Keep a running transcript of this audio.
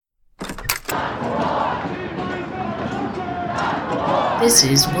This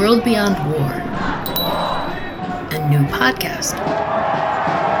is World Beyond War, a new podcast.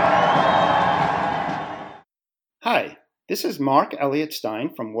 Hi, this is Mark Elliott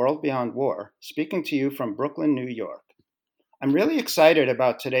Stein from World Beyond War, speaking to you from Brooklyn, New York. I'm really excited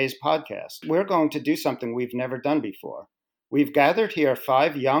about today's podcast. We're going to do something we've never done before. We've gathered here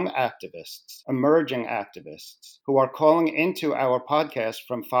 5 young activists, emerging activists, who are calling into our podcast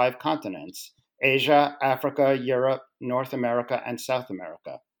from 5 continents: Asia, Africa, Europe, North America, and South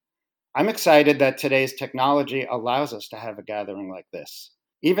America. I'm excited that today's technology allows us to have a gathering like this.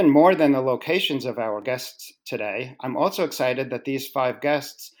 Even more than the locations of our guests today, I'm also excited that these 5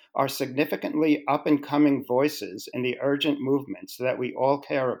 guests are significantly up-and-coming voices in the urgent movements that we all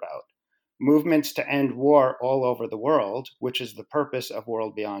care about. Movements to end war all over the world, which is the purpose of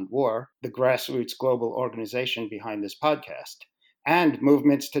World Beyond War, the grassroots global organization behind this podcast, and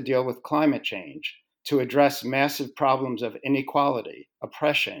movements to deal with climate change, to address massive problems of inequality,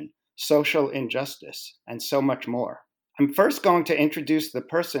 oppression, social injustice, and so much more. I'm first going to introduce the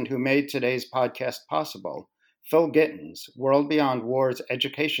person who made today's podcast possible, Phil Gittins, World Beyond War's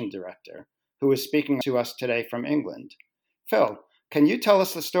Education Director, who is speaking to us today from England. Phil, can you tell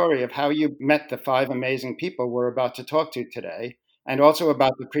us the story of how you met the 5 amazing people we're about to talk to today, and also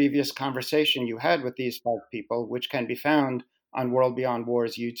about the previous conversation you had with these 5 people, which can be found on World Beyond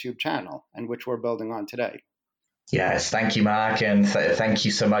War's YouTube channel, and which we're building on today? Yes, thank you, Mark, and thank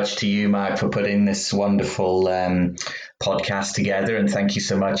you so much to you, Mark, for putting this wonderful podcast together, and thank you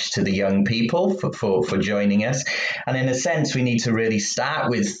so much to the young people for joining us. And in a sense, we need to really start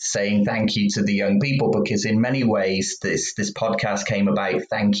with saying thank you to the young people, because in many ways, this podcast came about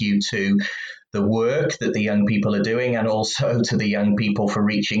thank you to the work that the young people are doing, and also to the young people for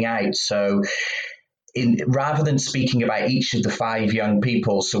reaching out. So rather than speaking about each of the 5 young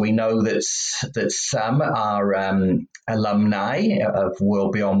people, so we know that some are alumni of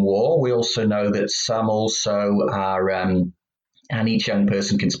World Beyond War. We also know that some also are, and each young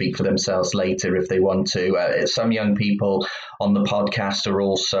person can speak for themselves later if they want to. Some young people on the podcast are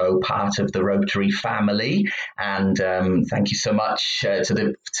also part of the Rotary family, and thank you so much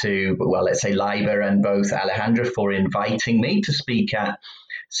to let's say Liber and both Alejandra for inviting me to speak at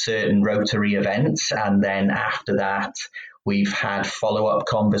certain Rotary events. And then after that, we've had follow-up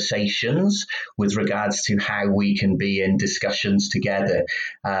conversations with regards to how we can be in discussions together.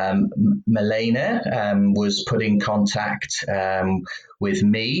 Milena was put in contact with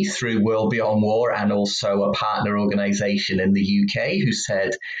me through World Beyond War, and also a partner organisation in the UK who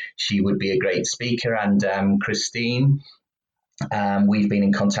said she would be a great speaker. And Christine, we've been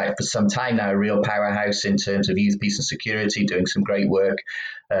in contact for some time now, a real powerhouse in terms of youth, peace and security, doing some great work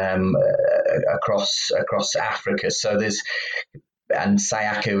across Africa. So and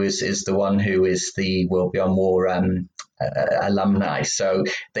Sayako is the one who is the World Beyond War alumni. So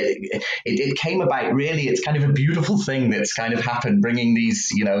it came about, really, it's kind of a beautiful thing that's kind of happened, bringing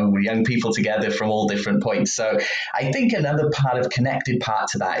these, young people together from all different points. So I think another connected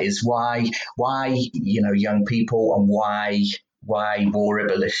part to that is why young people, and why war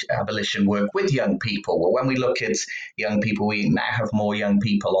abolition work with young people. Well, when we look at young people, we now have more young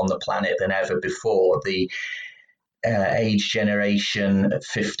people on the planet than ever before. The age generation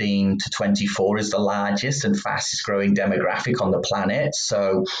 15 to 24 is the largest and fastest growing demographic on the planet.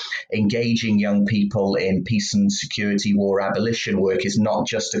 So engaging young people in peace and security, war abolition work is not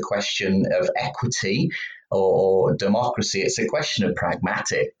just a question of equity or democracy, it's a question of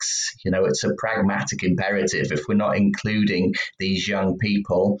pragmatics. It's a pragmatic imperative. If we're not including these young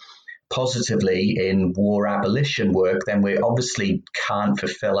people positively in war abolition work, then we obviously can't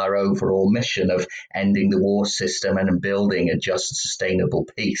fulfill our overall mission of ending the war system and building a just and sustainable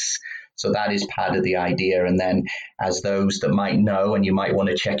peace. So that is part of the idea. And then, as those that might know, and you might want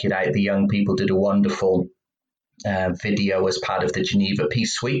to check it out, the young people did a wonderful video as part of the Geneva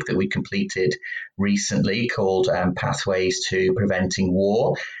Peace Week that we completed recently, called Pathways to Preventing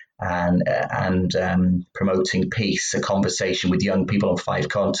War and Promoting Peace, a conversation with young people on 5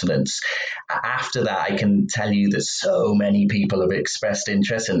 continents. After that, I can tell you that so many people have expressed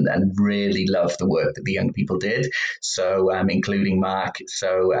interest and really love the work that the young people did, so including Mark.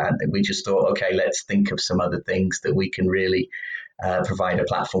 So we just thought, okay, let's think of some other things that we can really provide a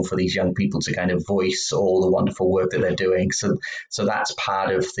platform for these young people to kind of voice all the wonderful work that they're doing. So that's part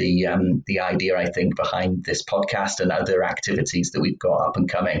of the idea, I think, behind this podcast and other activities that we've got up and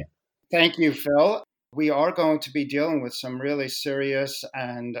coming. Thank you, Phil. We are going to be dealing with some really serious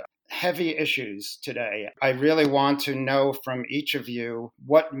and heavy issues today. I really want to know from each of you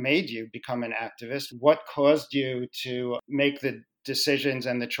what made you become an activist, what caused you to make the decisions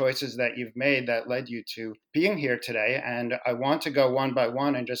and the choices that you've made that led you to being here today. And I want to go one by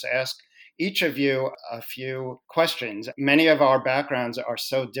one and just ask each of you a few questions. Many of our backgrounds are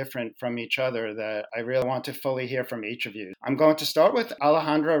so different from each other that I really want to fully hear from each of you. I'm going to start with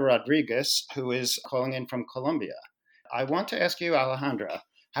Alejandra Rodriguez, who is calling in from Colombia. I want to ask you, Alejandra,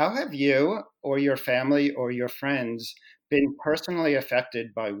 how have you or your family or your friends been personally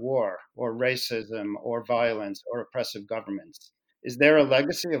affected by war or racism or violence or oppressive governments? Is there a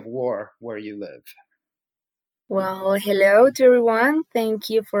legacy of war where you live? Well, hello to everyone. Thank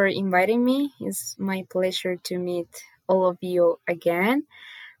you for inviting me. It's my pleasure to meet all of you again.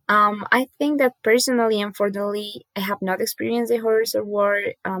 I think that personally, unfortunately, I have not experienced the horrors of war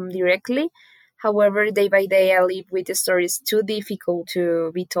directly. However, day by day, I live with the stories too difficult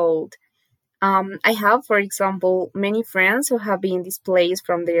to be told. I have, for example, many friends who have been displaced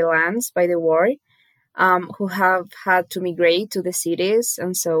from their lands by the war, who have had to migrate to the cities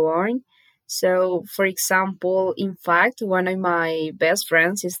and so on. So, for example, in fact, one of my best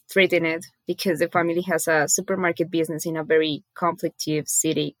friends is threatened because the family has a supermarket business in a very conflictive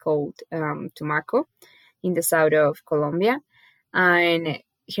city called Tumaco in the south of Colombia. And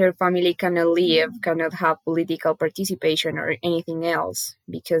her family cannot live, cannot have political participation or anything else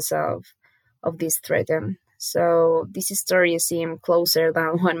because of this threat. So, this story seems closer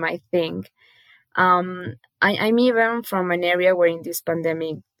than one might think. I'm even from an area where in this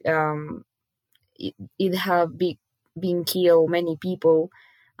pandemic, it have been killed many people.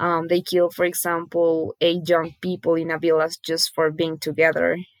 They killed, for example, 8 young people in a village just for being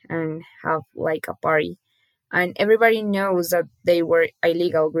together and have like a party. And everybody knows that they were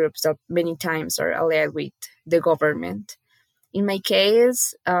illegal groups that many times are allied with the government. In my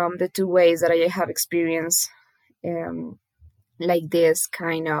case, the two ways that I have experienced like this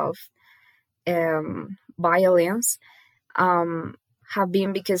kind of violence have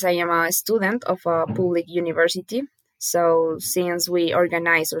been because I am a student of a public university. So since we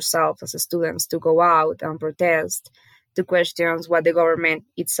organize ourselves as students to go out and protest, to question what the government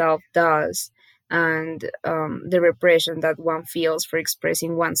itself does, and the repression that one feels for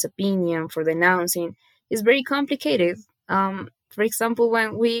expressing one's opinion, for denouncing, is very complicated. For example,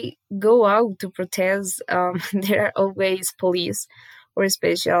 when we go out to protest, there are always police or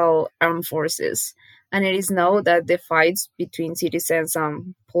special armed forces. And it is known that the fights between citizens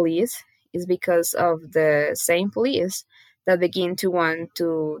and police is because of the same police that begin to want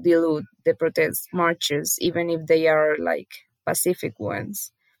to dilute the protest marches, even if they are like pacific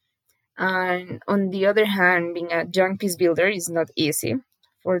ones. And on the other hand, being a young peace builder is not easy.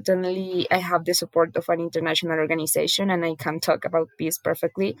 Fortunately, I have the support of an international organization and I can talk about peace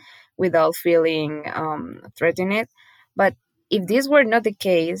perfectly without feeling threatened. But if this were not the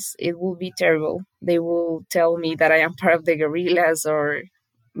case, it would be terrible. They will tell me that I am part of the guerrillas or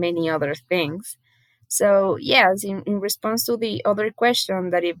many other things. So, yes, in response to the other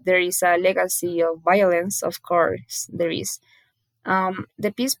question, that if there is a legacy of violence, of course, there is.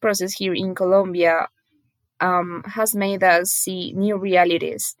 The peace process here in Colombia has made us see new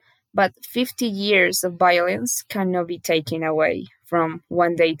realities, but 50 years of violence cannot be taken away from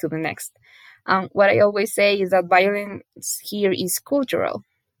one day to the next. What I always say is that violence here is cultural.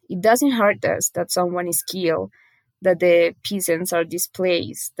 It doesn't hurt us that someone is killed, that the peasants are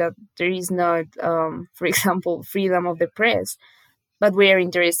displaced, that there is not, for example, freedom of the press, but we are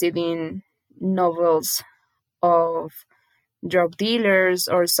interested in novels of drug dealers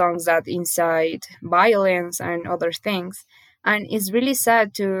or songs that incite violence and other things. And it's really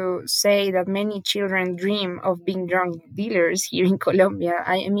sad to say that many children dream of being drug dealers here in Colombia.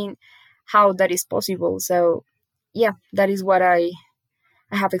 I mean, how that is possible. So, yeah, that is what I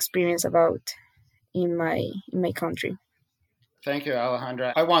have experience about in my country. Thank you,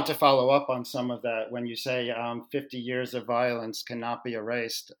 Alejandra. I want to follow up on some of that when you say 50 years of violence cannot be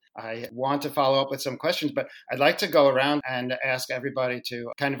erased. I want to follow up with some questions, but I'd like to go around and ask everybody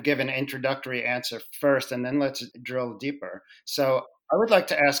to kind of give an introductory answer first, and then let's drill deeper. So I would like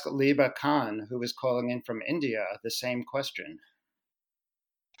to ask Liba Khan, who is calling in from India, the same question.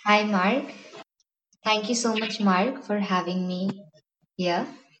 Hi, Mark. Thank you so much, Mark, for having me here.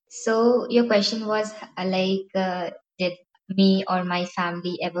 So, your question was did me or my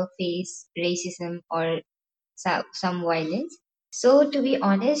family ever face racism or some violence? So, to be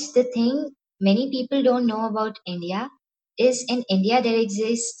honest, the thing many people don't know about India is in India there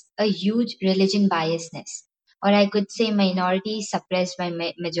exists a huge religion biasness, or I could say minority suppressed by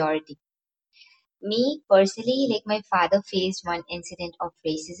majority. Me personally, like my father faced one incident of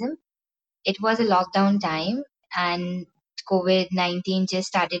racism. It was a lockdown time and COVID-19 just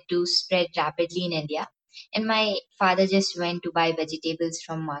started to spread rapidly in India. and my father just went to buy vegetables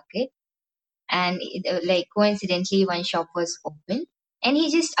from market, and like coincidentally one shop was open, and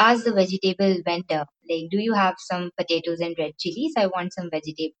he just asked the vegetable vendor, like, do you have some potatoes and red chilies? I want some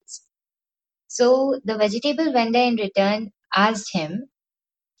vegetables. So the vegetable vendor in return asked him,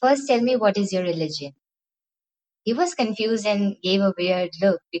 first tell me what is your religion. He was confused and gave a weird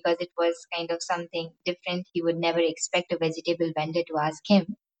look because it was kind of something different. He would never expect a vegetable vendor to ask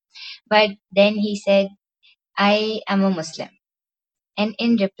him. But then he said, I am a Muslim. And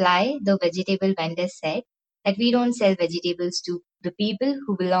in reply, the vegetable vendor said that we don't sell vegetables to the people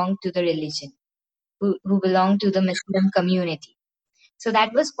who belong to the religion, who belong to the Muslim community. So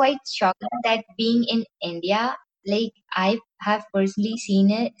that was quite shocking that being in India, like I have personally seen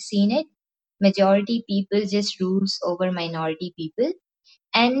it, majority people just rules over minority people.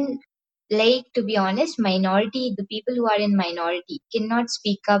 And like to be honest, minority, the people who are in minority cannot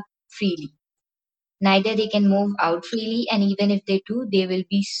speak up freely, neither they can move out freely, and even if they do, they will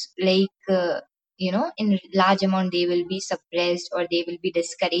be in large amount they will be suppressed or they will be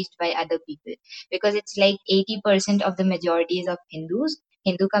discouraged by other people, because it's like 80% of the majorities of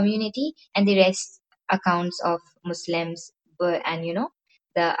Hindu community, and the rest accounts of Muslims, and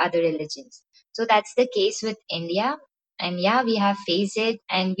the other religions. So that's the case with India, and yeah, we have faced it,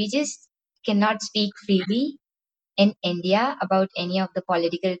 and we just cannot speak freely in India about any of the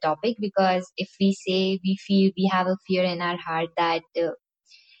political topic, because if we say we feel, we have a fear in our heart that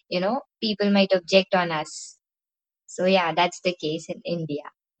people might object on us. So yeah, that's the case in India.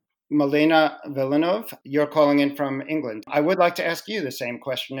 Melina Villeneuve, you're calling in from England. I would like to ask you the same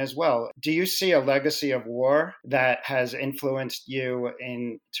question as well. Do you see a legacy of war that has influenced you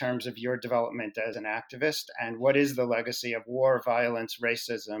in terms of your development as an activist? And what is the legacy of war, violence,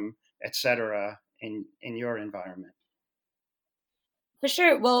 racism, etc., in your environment? For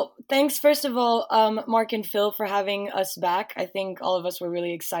sure. Well, thanks, first of all, Mark and Phil, for having us back. I think all of us were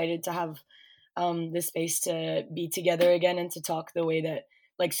really excited to have this space to be together again and to talk the way that,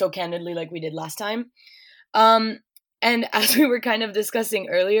 like, so candidly like we did last time. And as we were kind of discussing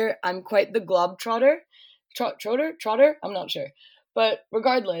earlier, I'm quite the globetrotter. Trotter? I'm not sure. But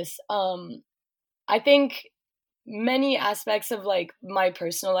regardless, I think many aspects of like my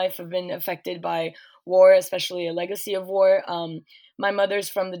personal life have been affected by war, especially a legacy of war. My mother's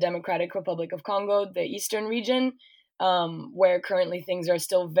from the Democratic Republic of Congo, the eastern region, where currently things are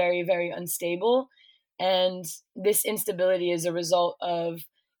still very, very unstable. And this instability is a result of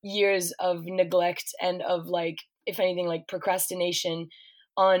years of neglect and of, like, if anything, like procrastination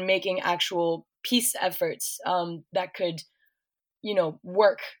on making actual peace efforts that could,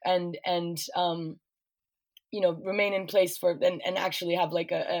 work and remain in place for and actually have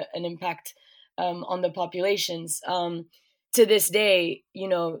like an impact on the populations. To this day,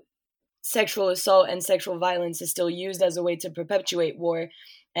 sexual assault and sexual violence is still used as a way to perpetuate war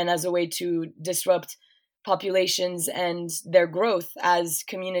and as a way to disrupt populations and their growth as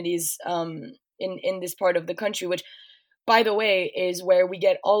communities in this part of the country, which, by the way, is where we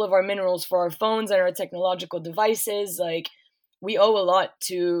get all of our minerals for our phones and our technological devices. Like, we owe a lot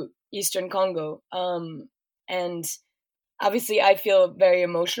to Eastern Congo. And obviously I feel very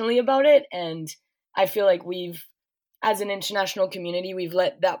emotionally about it. And I feel like as an international community, we've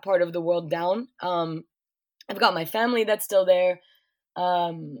let that part of the world down. I've got my family that's still there.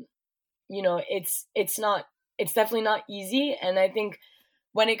 It's definitely not easy. And I think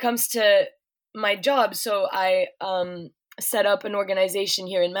when it comes to my job, so I set up an organization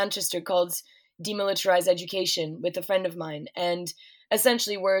here in Manchester called Demilitarized Education with a friend of mine. And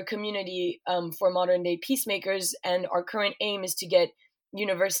essentially we're a community for modern day peacemakers. And our current aim is to get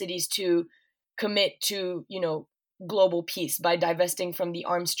universities to commit to, global peace by divesting from the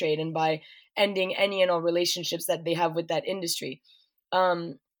arms trade and by ending any and all relationships that they have with that industry.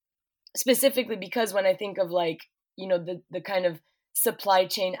 Specifically because when I think of the kind of supply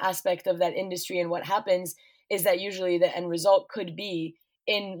chain aspect of that industry, and what happens is that usually the end result could be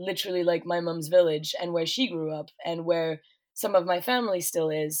in literally like my mom's village and where she grew up and where some of my family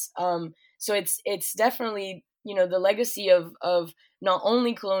still is. So it's definitely, the legacy of not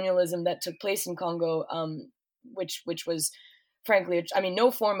only colonialism that took place in Congo, which was frankly,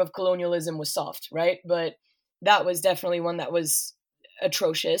 no form of colonialism was soft, right? But that was definitely one that was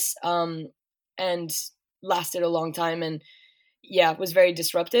atrocious and lasted a long time, and was very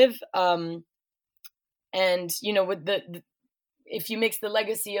disruptive. And with if you mix the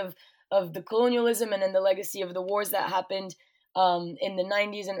legacy of the colonialism and then the legacy of the wars that happened in the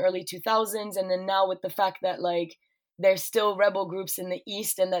 90s and early 2000s, and then now with the fact that there's still rebel groups in the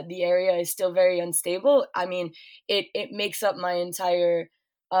East and that the area is still very unstable, it makes up my entire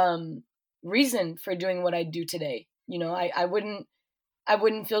reason for doing what I do today. You know, I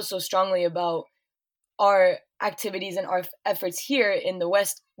wouldn't feel so strongly about our activities and our efforts here in the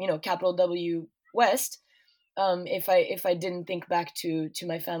West, you know, capital W West, if I didn't think back to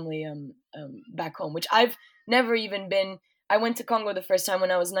my family back home, which I've never even been. I went to Congo the first time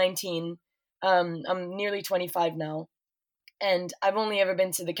when I was 19. I'm nearly 25 now, and I've only ever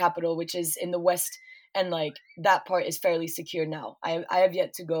been to the capital, which is in the West, and like that part is fairly secure now. I have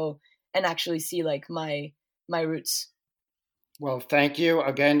yet to go and actually see like my roots. Well, thank you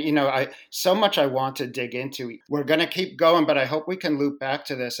again. You know, so much I want to dig into. We're going to keep going, but I hope we can loop back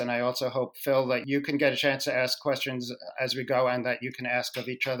to this. And I also hope, Phil, that you can get a chance to ask questions as we go and that you can ask of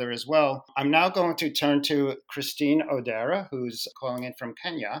each other as well. I'm now going to turn to Christine Odera, who's calling in from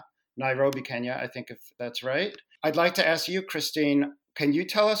Kenya, Nairobi, Kenya, I think if that's right. I'd like to ask you, Christine, can you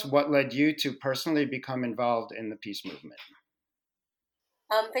tell us what led you to personally become involved in the peace movement?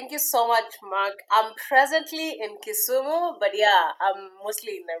 Thank you so much, Mark. I'm presently in Kisumu, but yeah, I'm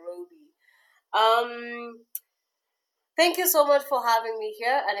mostly in Nairobi. Thank you so much for having me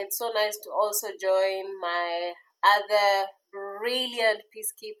here, and it's so nice to also join my other brilliant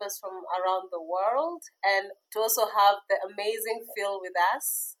peacekeepers from around the world, and to also have the amazing Phil with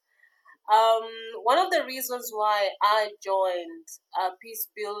us. One of the reasons why I joined peace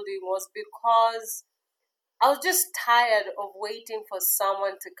building was because I was just tired of waiting for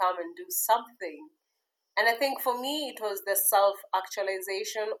someone to come and do something. And I think for me, it was the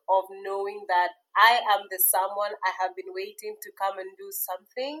self-actualization of knowing that I am the someone I have been waiting to come and do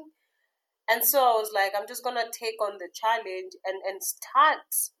something. And so I was like, I'm just going to take on the challenge and start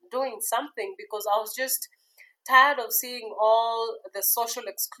doing something, because I was just tired of seeing all the social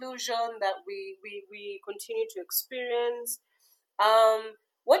exclusion that we continue to experience.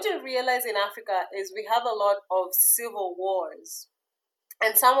 What you realize in Africa is we have a lot of civil wars,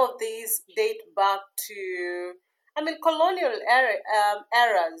 and some of these date back to, colonial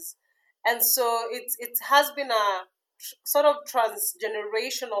eras, and so it has been a sort of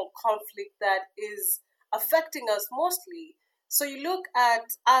transgenerational conflict that is affecting us mostly. So you look at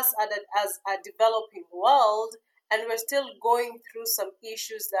us as a developing world, and we're still going through some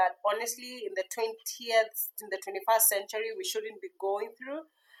issues that honestly in the 21st century, we shouldn't be going through.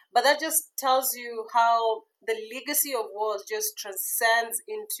 But that just tells you how the legacy of wars just transcends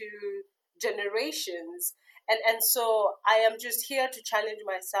into generations. And so I am just here to challenge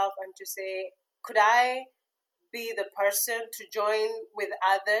myself and to say, could I be the person to join with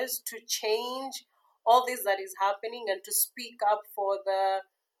others to change all this that is happening and to speak up for the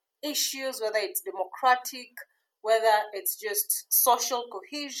issues, whether it's democratic, whether it's just social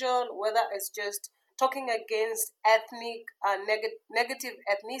cohesion, whether it's just talking against ethnic, negative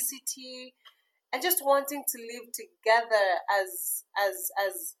ethnicity, and just wanting to live together as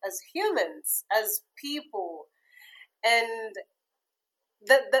humans, as people. And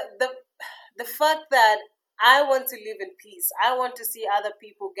the fact that I want to live in peace, I want to see other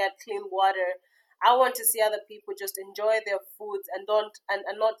people get clean water, I want to see other people just enjoy their foods and not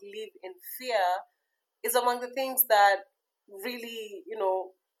live in fear, is among the things that really,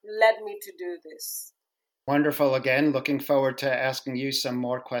 led me to do this. Wonderful. Again, looking forward to asking you some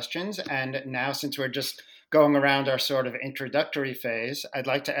more questions. And now, since we're just going around our sort of introductory phase, I'd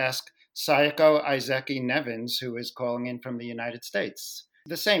like to ask Sayako Iseki Nevins, who is calling in from the United States.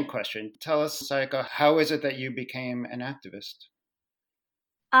 The same question. Tell us, Sayako, how is it that you became an activist?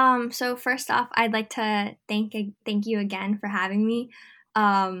 So first off, I'd like to thank you again for having me.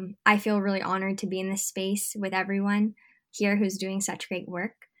 I feel really honored to be in this space with everyone here who's doing such great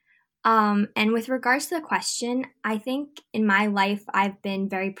work. And with regards to the question, I think in my life, I've been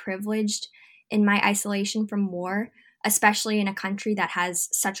very privileged in my isolation from war, especially in a country that has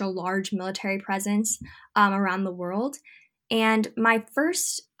such a large military presence around the world. And my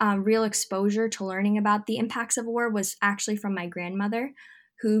first real exposure to learning about the impacts of war was actually from my grandmother,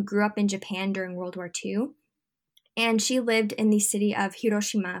 who grew up in Japan during World War II. And she lived in the city of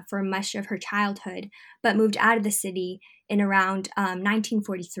Hiroshima for much of her childhood, but moved out of the city in around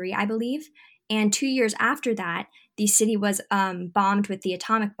 1943, I believe. And 2 years after that, the city was bombed with the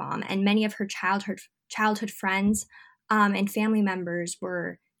atomic bomb, and many of her childhood friends and family members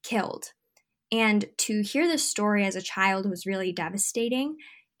were killed. And to hear this story as a child was really devastating,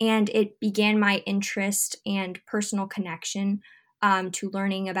 and it began my interest and personal connection to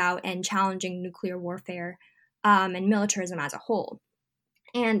learning about and challenging nuclear warfare and militarism as a whole.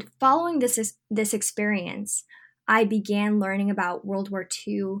 And following this experience, I began learning about World War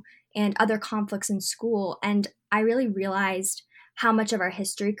II and other conflicts in school, and I really realized how much of our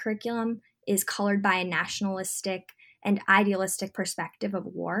history curriculum is colored by a nationalistic and idealistic perspective of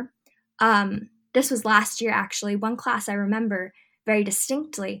war. This was last year, actually. One class I remember very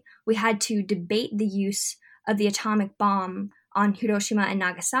distinctly, we had to debate the use of the atomic bomb on Hiroshima and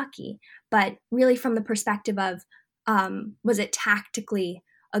Nagasaki, but really from the perspective of, was it tactically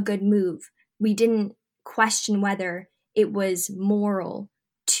a good move? We didn't question whether it was moral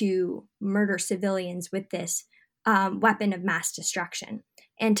to murder civilians with this weapon of mass destruction.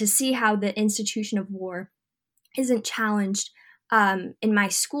 And to see how the institution of war isn't challenged in my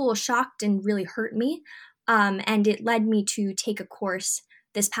school shocked and really hurt me. And it led me to take a course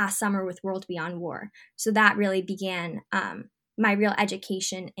this past summer with World Beyond War. So that really began my real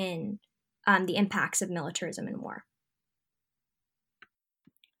education in the impacts of militarism in war.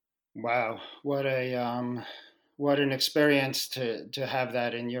 Wow, what an experience to have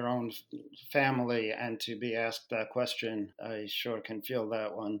that in your own family and to be asked that question. I sure can feel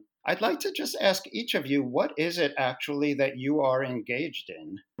that one. I'd like to just ask each of you, what is it actually that you are engaged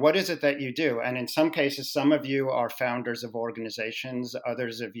in? What is it that you do? And in some cases, some of you are founders of organizations,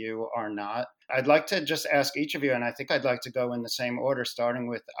 others of you are not. I'd like to just ask each of you, and I think I'd like to go in the same order, starting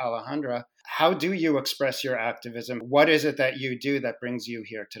with Alejandra. How do you express your activism? What is it that you do that brings you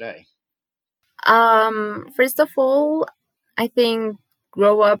here today? First of all, I think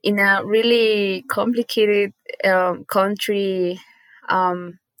grow up in a really complicated country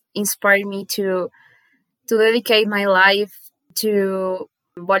inspired me to dedicate my life to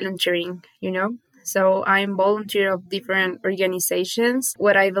volunteering, So I'm volunteer of different organizations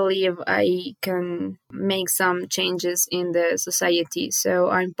where I believe I can make some changes in the society. So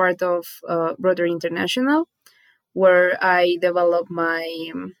I'm part of Rotary International, where I develop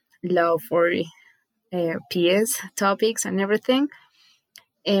my love for peace topics and everything.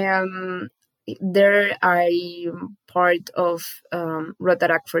 There I'm part of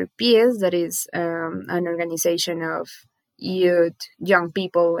Rotaract for Peace, that is an organization of young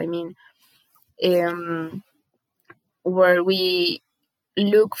people, where we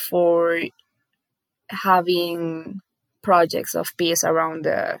look for having projects of peace around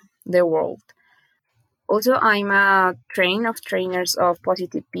the world. Also, I'm a trainers of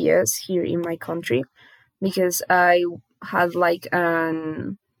Positive Peace here in my country, because I had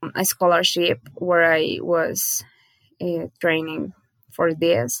a scholarship where I was training for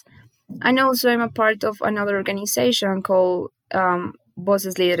this. And also I'm a part of another organization called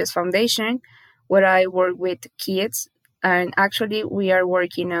Voces Líderes Foundation, where I work with kids. And actually we are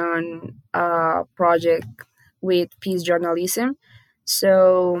working on a project with peace journalism.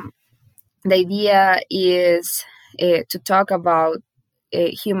 So the idea is to talk about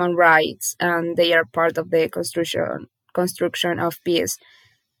human rights, and they are part of the construction of peace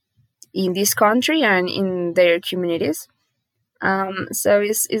in this country and in their communities. So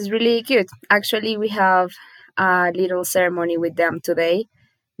it's really good. Actually, we have a little ceremony with them today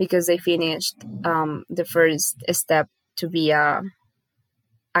because they finished the first step to be a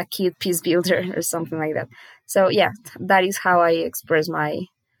kid peace builder or something like that. So yeah, that is how I express my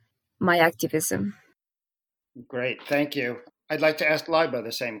activism. Great, thank you. I'd like to ask Liba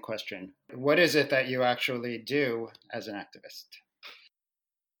the same question. What is it that you actually do as an activist?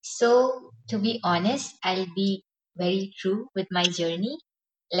 So, to be honest, I'll be very true with my journey.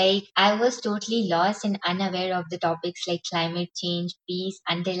 Like, I was totally lost and unaware of the topics like climate change, peace,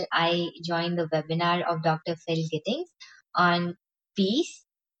 until I joined the webinar of Dr. Phil Giddings on peace.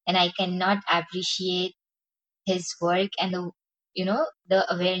 And I cannot appreciate his work and the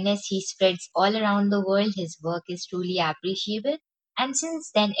awareness he spreads all around the world. His work is truly appreciable. And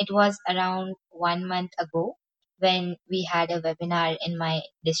since then, it was around 1 month ago when we had a webinar in my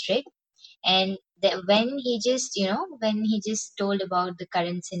district, and when he just told about the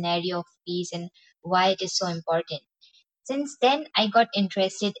current scenario of peace and why it is so important. Since then, I got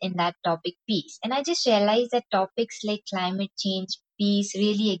interested in that topic, peace, and I just realized that topics like climate change, peace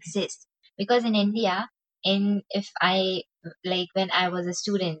really exist. Because in India, in if I like when I was a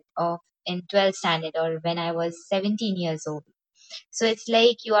student of in 12th standard, or when I was 17 years old, so it's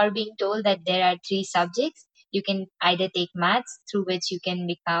like you are being told that there are three subjects. You can either take maths, through which you can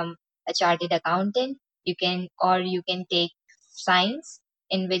become a chartered accountant, you can take science,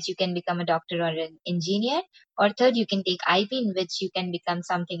 in which you can become a doctor or an engineer, or third you can take IP, in which you can become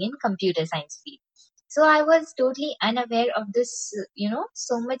something in computer science field. So I was totally unaware of this,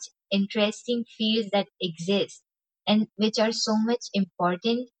 so much interesting fields that exist and which are so much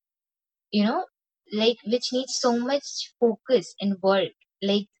important, you know, like which needs so much focus and work.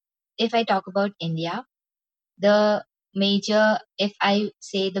 Like if I talk about India, the if I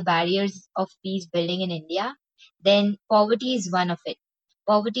say the barriers of peace building in India, then poverty is one of it.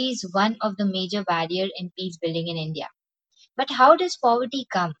 Poverty is one of the major barrier in peace building in India. But how does poverty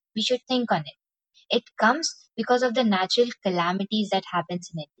come? we should think on it. It comes because of the natural calamities that happens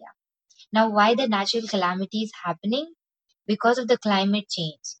in India. Now, why the natural calamities happening? Because of the climate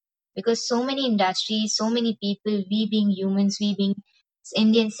change. Because so many industries, so many people, we being humans, we being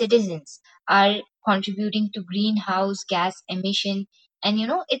Indian citizens, are contributing to greenhouse gas emission, and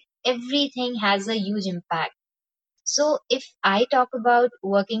everything has a huge impact. So if I talk about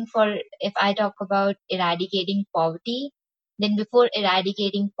eradicating poverty, then before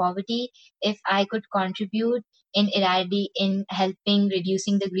eradicating poverty, if I could contribute in helping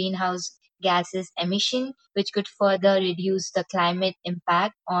reducing the greenhouse gases emission, which could further reduce the climate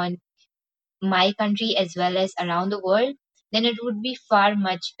impact on my country as well as around the world, then it would be far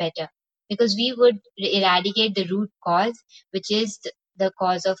much better, because we would eradicate the root cause, which is the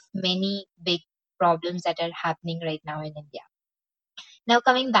cause of many big problems that are happening right now in India. Now,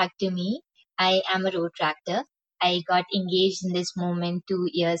 coming back to me, I am a road tractor. I got engaged in this movement 2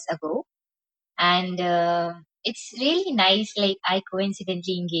 years ago, and it's really nice. Like, I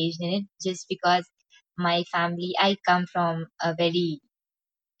coincidentally engaged in it just because my family, I come from a very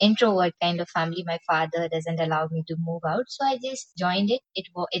introvert kind of family. My father doesn't allow me to move out, so I just joined it.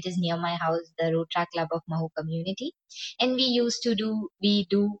 It is near my house, the Road Track Club of Mahu community, and we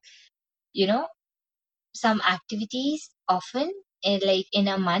do you know some activities often. Like in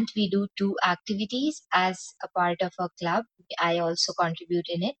a month, we do 2 activities as a part of a club. I also contribute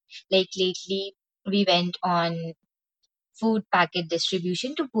in it. Like lately, we went on food packet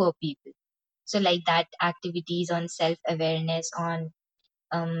distribution to poor people. So like that, activities on self awareness, on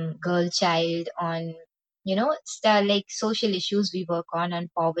girl child, on like social issues we work on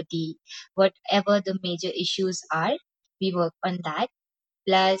poverty, whatever the major issues are, we work on that.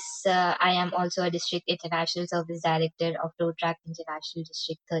 Plus, I am also a district international service director of Road Track International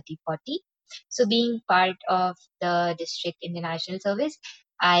District 3040. So, being part of the district international service,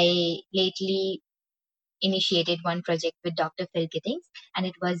 I lately initiated one project with Dr. Phil Gittings, and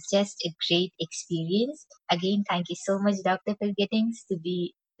it was just a great experience. Again, thank you so much, Dr. Phil Gittings,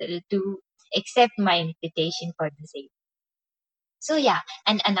 to accept my invitation for the same. So yeah,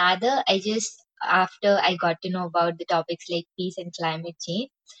 and another, after I got to know about the topics like peace and climate change,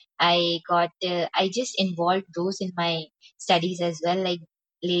 I just involved those in my studies as well. Like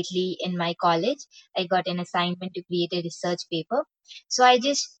lately in my college, I got an assignment to create a research paper. So I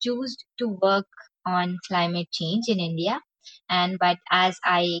just chose to work on climate change in India. But as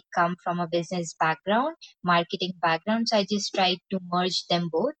I come from a business background, marketing background, so I just tried to merge them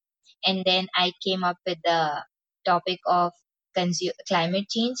both. And then I came up with the topic of climate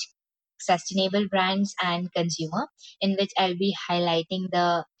change, sustainable brands, and consumer, in which I'll be highlighting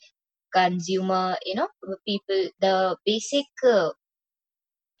the consumer, people, the basic,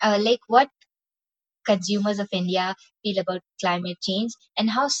 like what consumers of India feel about climate change, and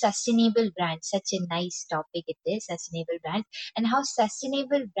how sustainable brands, such a nice topic it is, sustainable brands, and how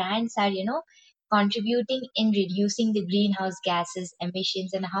sustainable brands are, contributing in reducing the greenhouse gases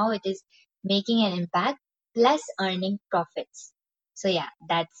emissions, and how it is making an impact plus earning profits. So yeah,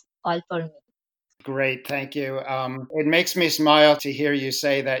 that's all for me. Great, thank you. It makes me smile to hear you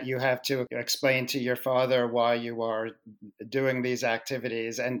say that you have to explain to your father why you are doing these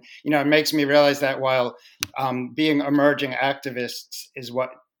activities. And, it makes me realize that while being emerging activists is what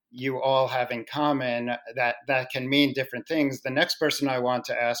you all have in common, that can mean different things. The next person I want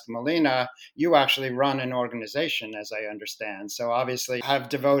to ask, Melina, you actually run an organization, as I understand. So obviously have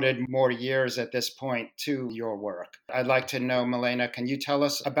devoted more years at this point to your work. I'd like to know, Melina, can you tell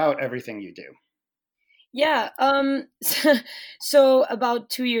us about everything you do? Yeah. So about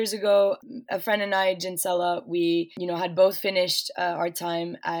 2 years ago, a friend and I, Jinsella, we, had both finished our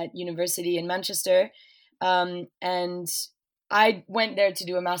time at university in Manchester. And I went there to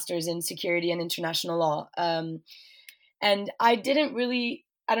do a master's in security and international law. And I didn't really,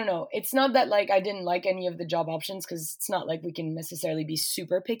 I don't know, it's not that like I didn't like any of the job options, because it's not like we can necessarily be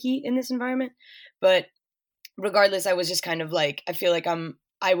super picky in this environment. But regardless, I was just kind of like, I feel like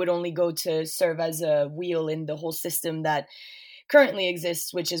I would only go to serve as a wheel in the whole system that currently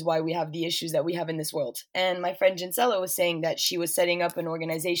exists, which is why we have the issues that we have in this world. And my friend Jinsella was saying that she was setting up an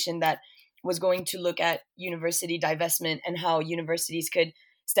organization that was going to look at university divestment and how universities could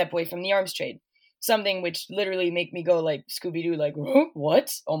step away from the arms trade. Something which literally make me go like Scooby-Doo, like,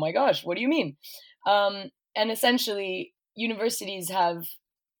 what? Oh my gosh, what do you mean? And essentially, universities have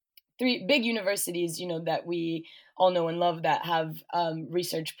 3 big universities, that we all know and love, that have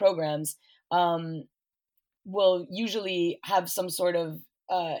research programs, will usually have some sort of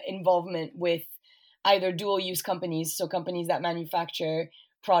involvement with either dual use companies, so companies that manufacture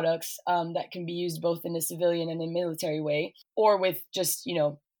products that can be used both in a civilian and a military way, or with just,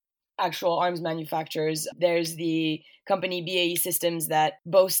 actual arms manufacturers. There's the company BAE Systems that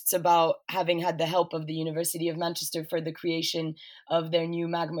boasts about having had the help of the University of Manchester for the creation of their new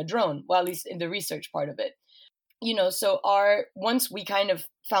Magma drone, well, at least in the research part of it. So once we kind of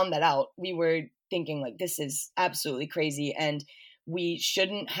found that out, we were thinking like, this is absolutely crazy, and we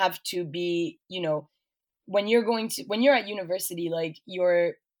shouldn't have to be, when you're at university, like,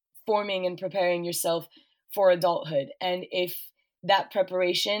 you're forming and preparing yourself for adulthood. And if that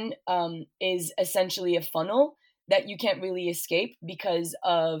preparation is essentially a funnel that you can't really escape because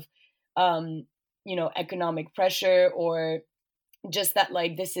of, economic pressure, or just that,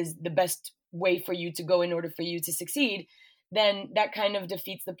 like, this is the best way for you to go in order for you to succeed, then that kind of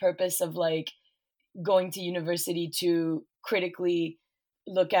defeats the purpose of, like, going to university to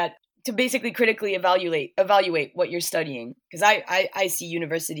basically critically evaluate what you're studying. Because I see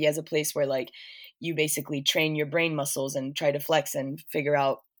university as a place where, like, you basically train your brain muscles and try to flex and figure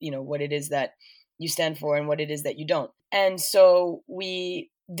out, what it is that you stand for and what it is that you don't. And so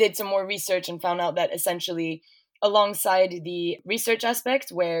we did some more research and found out that essentially, alongside the research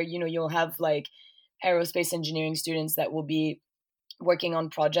aspect, where, you'll have like aerospace engineering students that will be working on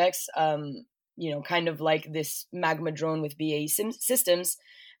projects, kind of like this Magma drone with BAE Systems.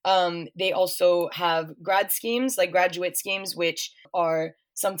 They also have graduate schemes, which are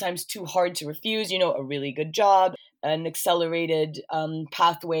sometimes too hard to refuse, a really good job, an accelerated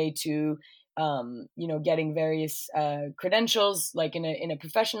pathway to, getting various credentials, like in a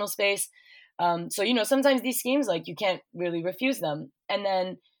professional space. So, sometimes these schemes, like, you can't really refuse them. And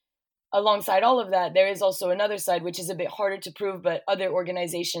then alongside all of that, there is also another side, which is a bit harder to prove, but other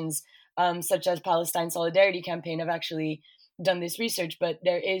organizations, such as Palestine Solidarity Campaign, have actually done this research. But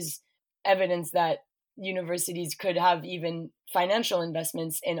there is evidence that universities could have even financial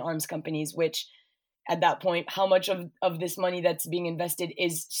investments in arms companies, which at that point, how much of this money that's being invested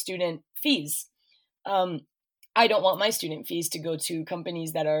is student fees? I don't want my student fees to go to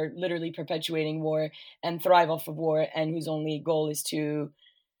companies that are literally perpetuating war and thrive off of war, and whose only goal is to,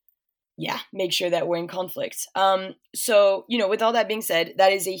 make sure that we're in conflict. So, with all that being said,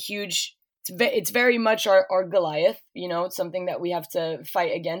 that is a huge, it's very much our Goliath, it's something that we have to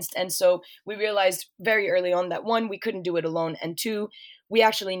fight against. And so we realized very early on that, one, we couldn't do it alone. And two, we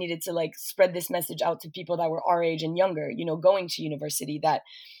actually needed to, like, spread this message out to people that were our age and younger, going to university, that,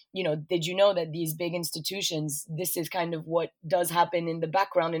 did you know that these big institutions, this is kind of what does happen in the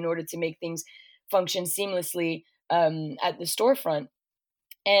background in order to make things function seamlessly at the storefront.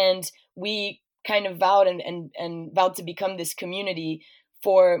 And we kind of vowed and vowed to become this community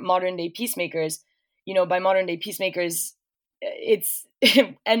for modern day peacemakers. By modern day peacemakers, it's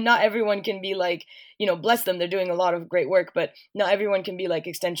and not everyone can be like, bless them, they're doing a lot of great work, but not everyone can be like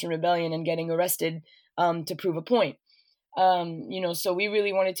Extinction Rebellion and getting arrested to prove a point. So we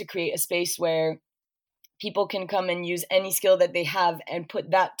really wanted to create a space where people can come and use any skill that they have and put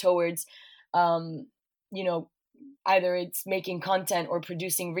that towards, either it's making content or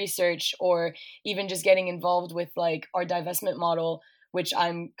producing research, or even just getting involved with, like, our divestment model, which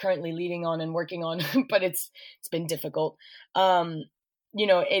I'm currently leading on and working on, but it's been difficult.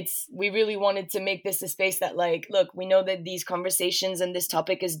 We really wanted to make this a space that, like, look, we know that these conversations and this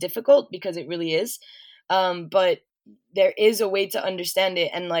topic is difficult, because it really is. But there is a way to understand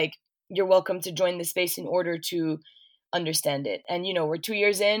it, and, like, you're welcome to join the space in order to understand it. And, we're 2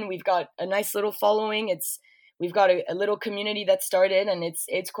 years in, we've got a nice little following. We've got a little community that started, and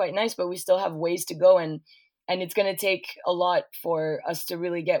it's quite nice, but we still have ways to go, and it's going to take a lot for us to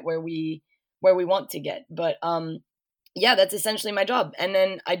really get where we want to get. But that's essentially my job. And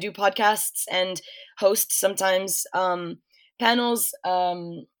then I do podcasts and host sometimes panels,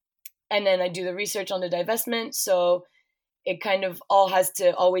 and then I do the research on the divestment. So it kind of all has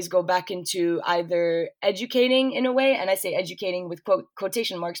to always go back into either educating in a way, and I say educating with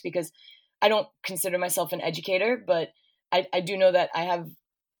quotation marks, because I don't consider myself an educator, but I do know that I have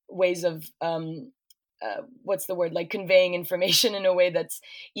ways of, conveying information in a way that's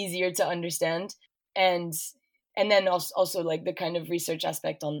easier to understand. And then also like the kind of research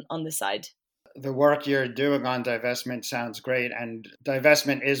aspect on the side. The work you're doing on divestment sounds great, and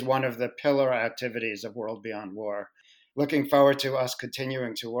divestment is one of the pillar activities of World Beyond War. Looking forward to us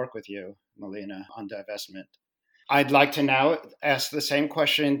continuing to work with you, Melina, on divestment. I'd like to now ask the same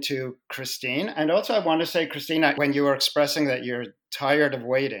question to Christine. And also I want to say, Christine, when you were expressing that you're tired of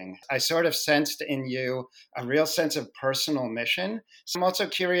waiting, I sort of sensed in you a real sense of personal mission. So I'm also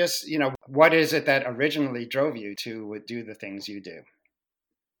curious, what is it that originally drove you to do the things you do?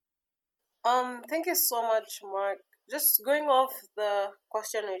 Thank you so much, Mark. Just going off the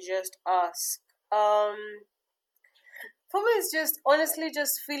question you just asked. For me, it's just honestly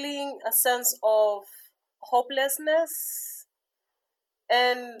just feeling a sense of hopelessness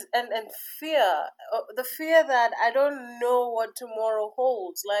and fear. The fear that I don't know what tomorrow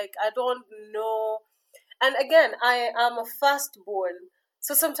holds. Like, I don't know. And again, I am a firstborn,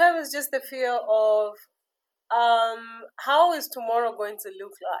 so sometimes it's just the fear of how is tomorrow going to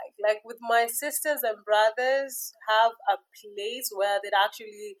look like with my sisters and brothers have a place where they'd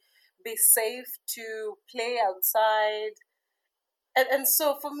actually be safe to play outside. And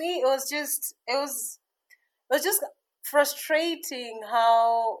so for me it was just frustrating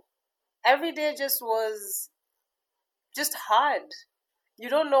how every day just was just hard. You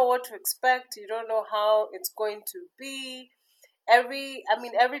don't know what to expect, you don't know how it's going to be. Every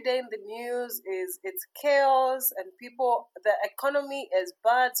day in the news is it's chaos, and people, the economy is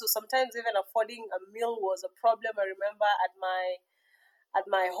bad, so sometimes even affording a meal was a problem. I remember at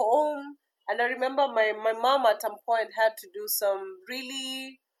my home, and I remember my mom at some point had to do some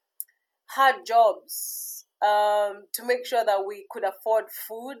really hard jobs to make sure that we could afford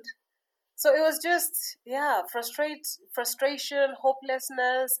food. So it was just, yeah, frustration,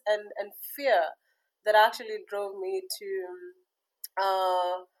 hopelessness, and fear that actually drove me to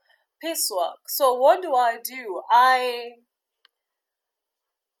piecework. So what do? I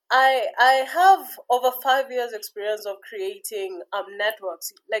have over 5 years experience of creating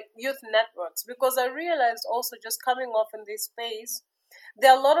networks, like youth networks, because I realized also just coming off in this space,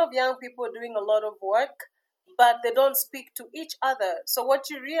 there are a lot of young people doing a lot of work, but they don't speak to each other. So what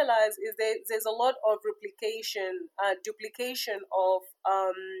you realize is there's a lot of duplication of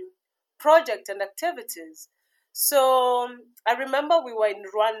project and activities. So I remember we were in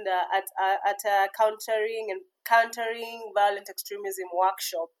Rwanda at a countering violent extremism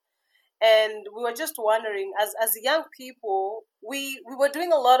workshop, and we were just wondering, as young people, we were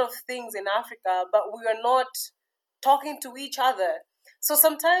doing a lot of things in Africa, but we were not talking to each other. So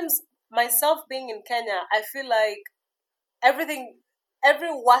sometimes, myself being in Kenya, I feel like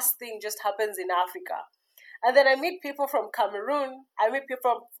every worst thing just happens in Africa. And then I meet people from Cameroon, I meet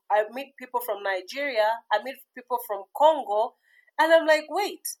people from Nigeria, I meet people from Congo, and I'm like,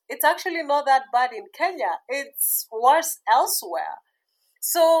 wait, it's actually not that bad in Kenya. It's worse elsewhere.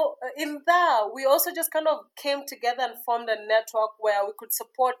 So in that, we also just kind of came together and formed a network where we could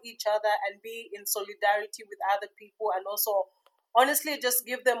support each other and be in solidarity with other people, and also honestly just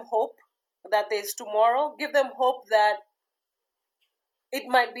give them hope that there's tomorrow, give them hope that it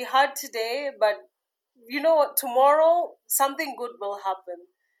might be hard today, but you know what, tomorrow something good will happen.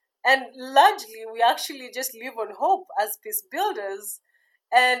 And largely, we actually just live on hope as peace builders,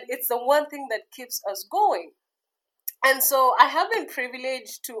 and it's the one thing that keeps us going. And so I have been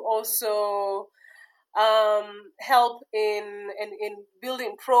privileged to also help in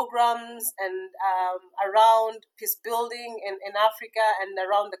building programs and around peace building in Africa and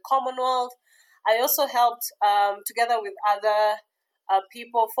around the Commonwealth. I also helped, together with other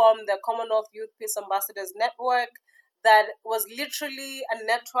people, form the Commonwealth Youth Peace Ambassadors Network, that was literally a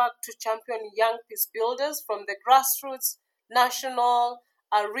network to champion young peace builders from the grassroots, national,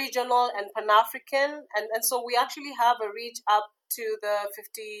 regional, and Pan-African. And so we actually have a reach up to the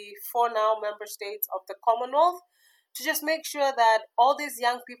 54 now member states of the Commonwealth, to just make sure that all these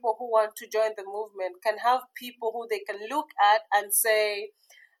young people who want to join the movement can have people who they can look at and say,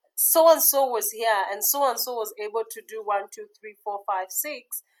 so and so was here, and so was able to do 1, 2, 3, 4, 5,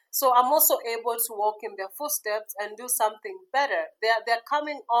 6. So I'm also able to walk in their footsteps and do something better. They're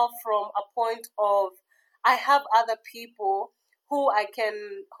coming off from a point of, I have other people who I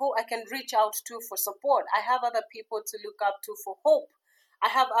can reach out to for support. I have other people to look up to for hope. I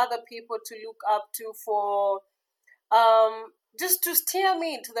have other people to look up to for just to steer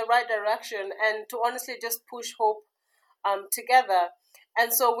me into the right direction, and to honestly just push hope together.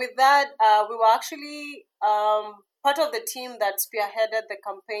 And so with that, we were actually part of the team that spearheaded the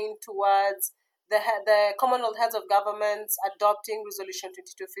campaign towards the Commonwealth Heads of Governments adopting Resolution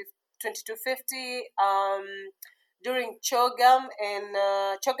 2250 during CHOGM. And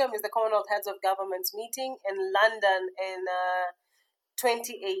CHOGM is the Commonwealth Heads of Governments meeting in London in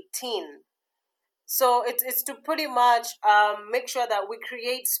 2018. So it's to pretty much make sure that we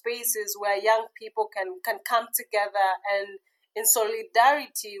create spaces where young people can come together and in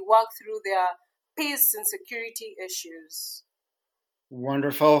solidarity work through their peace and security issues.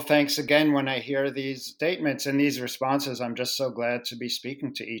 Wonderful. Thanks again. When I hear these statements and these responses, I'm just so glad to be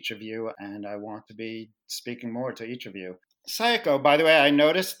speaking to each of you, and I want to be speaking more to each of you. Sayako, by the way, I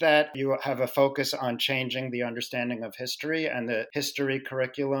noticed that you have a focus on changing the understanding of history and the history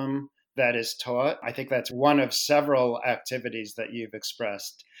curriculum that is taught. I think that's one of several activities that you've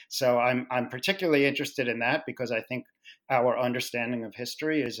expressed. So I'm particularly interested in that because I think our understanding of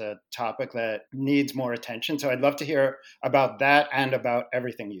history is a topic that needs more attention. So I'd love to hear about that and about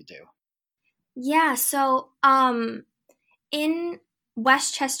everything you do. Yeah, so in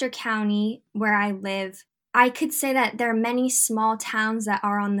Westchester County, where I live, I could say that there are many small towns that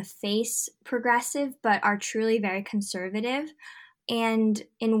are on the face progressive, but are truly very conservative. And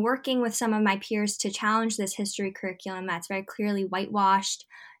in working with some of my peers to challenge this history curriculum that's very clearly whitewashed,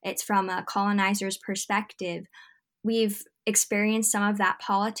 it's from a colonizer's perspective, we've experienced some of that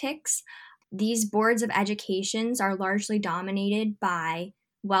politics. These boards of educations are largely dominated by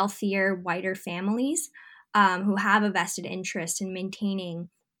wealthier, whiter families who have a vested interest in maintaining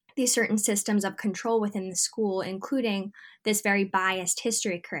these certain systems of control within the school, including this very biased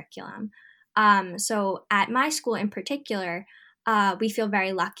history curriculum. So at my school in particular, we feel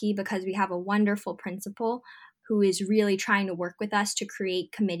very lucky because we have a wonderful principal who is really trying to work with us to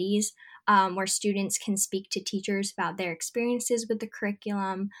create committees where students can speak to teachers about their experiences with the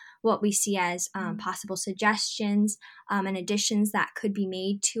curriculum, what we see as possible suggestions and additions that could be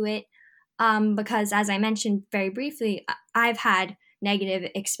made to it. Because as I mentioned very briefly, I've had negative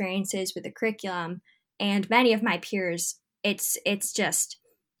experiences with the curriculum, and many of my peers, it's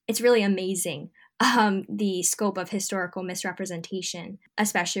really amazing the scope of historical misrepresentation,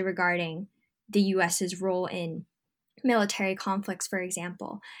 especially regarding the U.S.'s role in military conflicts, for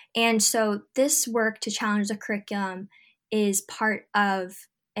example. And so this work to challenge the curriculum is part of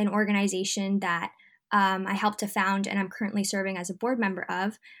an organization that I helped to found and I'm currently serving as a board member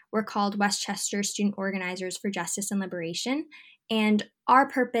of. We're called Westchester Student Organizers for Justice and Liberation. And our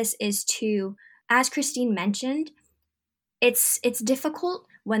purpose is to, as Christine mentioned, it's difficult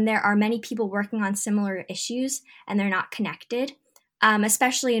when there are many people working on similar issues and they're not connected.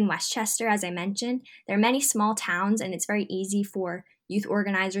 Especially in Westchester, as I mentioned, there are many small towns and it's very easy for youth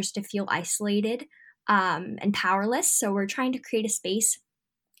organizers to feel isolated and powerless. So we're trying to create a space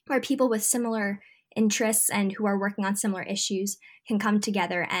where people with similar interests and who are working on similar issues can come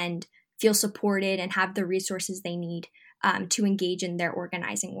together and feel supported and have the resources they need to engage in their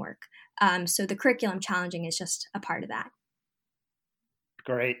organizing work. So the curriculum challenging is just a part of that.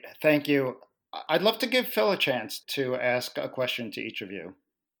 Great. Thank you. I'd love to give Phil a chance to ask a question to each of you.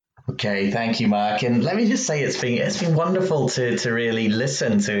 Okay, thank you, Mark. And let me just say it's been wonderful to really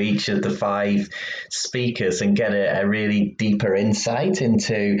listen to each of the 5 speakers and get a really deeper insight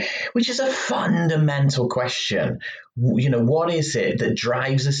into, which is a fundamental question. You know, what is it that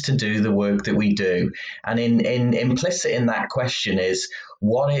drives us to do the work that we do? And in implicit in that question is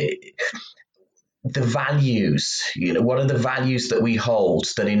the values, what are the values that we hold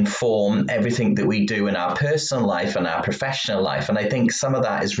that inform everything that we do in our personal life and our professional life? And I think some of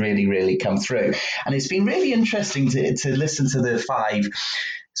that has really, really come through. And it's been really interesting to listen to the 5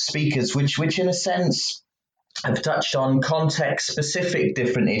 speakers, which in a sense have touched on context-specific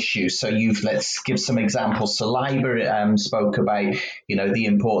different issues. So let's give some examples. So Liber spoke about, the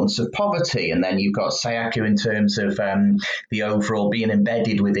importance of poverty, and then you've got Sayako in terms of the overall being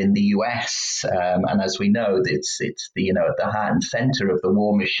embedded within the US. And as we know, it's the at the heart and center of the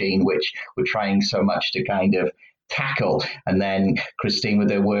war machine, which we're trying so much to kind of tackle. And then Christine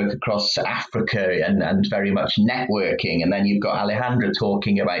with her work across Africa and very much networking. And then you've got Alejandra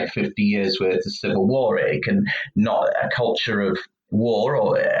talking about 50 years worth of civil war. It can not a culture of war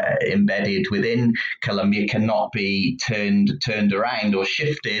or embedded within Colombia cannot be turned around or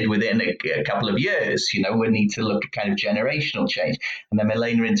shifted within a couple of years. We need to look at kind of generational change. And then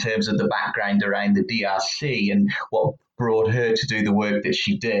Milena in terms of the background around the DRC and what brought her to do the work that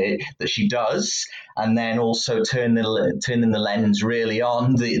she does, and then also turning the lens really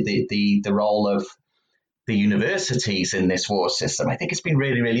on the role of the universities in this war system. I think it's been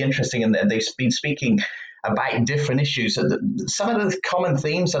really, really interesting, and they've been speaking about different issues. Some of the common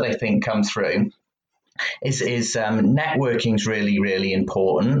themes that I think come through is networking is really, really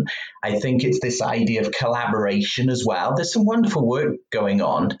important. I think it's this idea of collaboration as well. There's some wonderful work going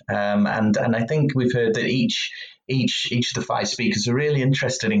on, and I think we've heard that each of the 5 speakers are really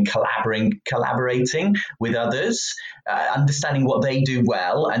interested in collaborating with others, understanding what they do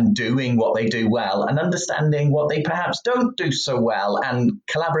well and doing what they do well, and understanding what they perhaps don't do so well and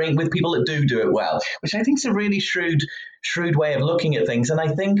collaborating with people that do it well, which I think is a really shrewd way of looking at things. And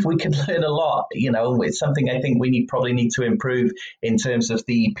I think we can learn a lot. It's something I think we probably need to improve in terms of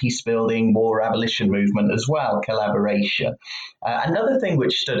the peace building, war abolition movement as well, collaboration. Another thing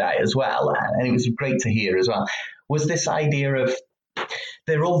which stood out as well, and it was great to hear as well, was this idea of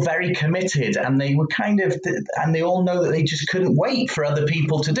they're all very committed, and they were and they all know that they just couldn't wait for other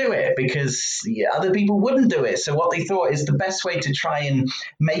people to do it because other people wouldn't do it. So what they thought is the best way to try and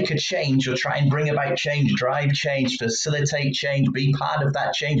make a change or try and bring about change, drive change, facilitate change, be part of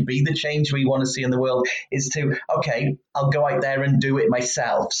that change, be the change we want to see in the world is to, okay, I'll go out there and do it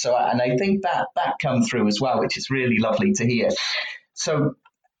myself. So, and I think that come through as well, which is really lovely to hear. So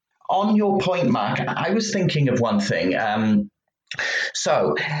on your point, Mark, I was thinking of one thing.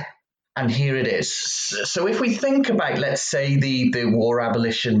 So, and here it is. So if we think about, let's say, the war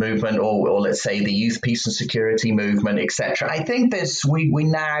abolition movement, or let's say the youth peace and security movement, etc., I think we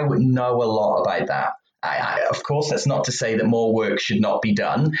now know a lot about that. Of course, that's not to say that more work should not be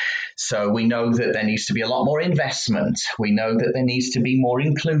done. So we know that there needs to be a lot more investment. We know that there needs to be more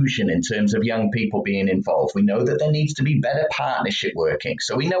inclusion in terms of young people being involved. We know that there needs to be better partnership working.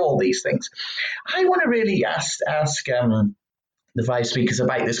 So we know all these things. I want to really ask the five speakers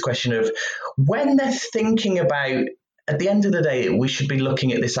about this question of when they're thinking about, at the end of the day, we should be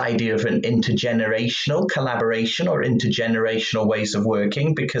looking at this idea of an intergenerational collaboration or intergenerational ways of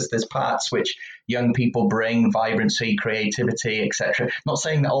working, because there's parts which young people bring, vibrancy, creativity, etc. Not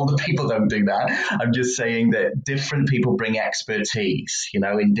saying that older people don't do that. I'm just saying that different people bring expertise,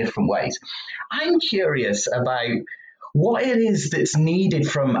 in different ways. I'm curious about what it is that's needed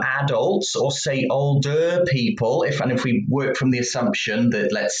from adults, or say older people, if we work from the assumption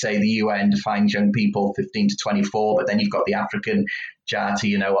that, let's say, the UN defines young people 15 to 24, but then you've got the African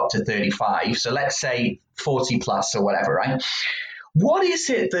Jati, up to 35. So let's say 40 plus or whatever, right? What is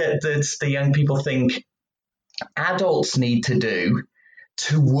it that the young people think adults need to do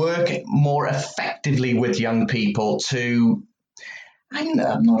to work more effectively with young people to... I'm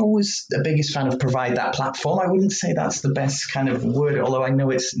not always the biggest fan of provide that platform. I wouldn't say that's the best kind of word, although I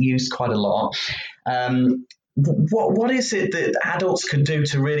know it's used quite a lot. What is it that adults could do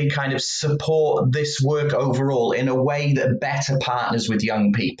to really kind of support this work overall in a way that better partners with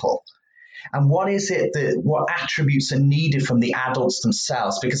young people? And what attributes are needed from the adults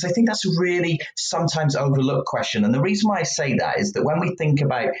themselves? Because I think that's a really sometimes overlooked question. And the reason why I say that is that when we think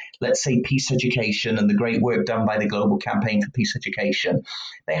about, let's say, peace education and the great work done by the Global Campaign for Peace Education,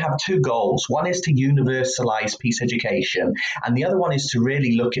 they have two goals. One is to universalize peace education, and the other one is to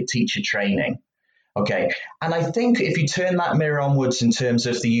really look at teacher training. Okay. And I think if you turn that mirror onwards in terms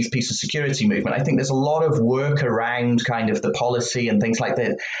of the youth peace and security movement, I think there's a lot of work around kind of the policy and things like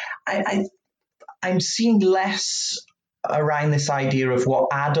that. I'm seeing less around this idea of what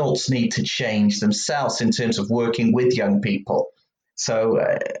adults need to change themselves in terms of working with young people. So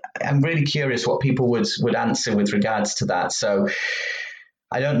I'm really curious what people would answer with regards to that. So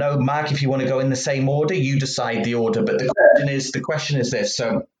I don't know, Mark, if you want to go in the same order, you decide the order. But the question is this.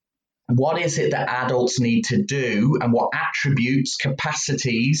 So what is it that adults need to do, and what attributes,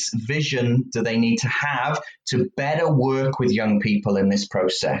 capacities, vision do they need to have to better work with young people in this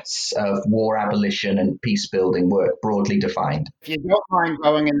process of war abolition and peace building work, broadly defined? If you don't mind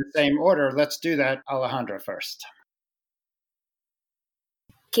going in the same order, let's do that, Alejandra, first.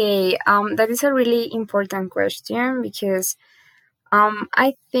 Okay, that is a really important question, because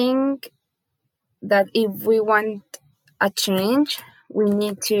I think that if we want a change, we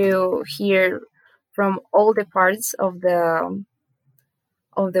need to hear from all the parts of the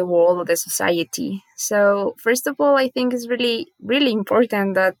world, of the society. So first of all, I think it's really, really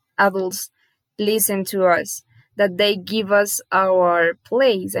important that adults listen to us, that they give us our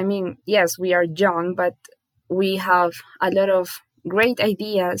place. I mean, yes, we are young, but we have a lot of great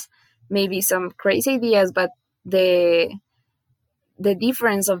ideas, maybe some crazy ideas, but the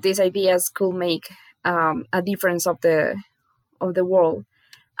difference of these ideas could make a difference of the world.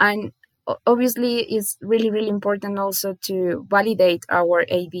 And obviously it's really, really important also to validate our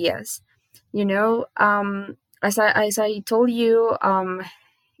ideas. As I told you,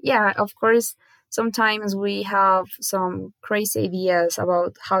 yeah, of course, sometimes we have some crazy ideas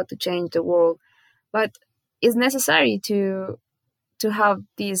about how to change the world, but it's necessary to have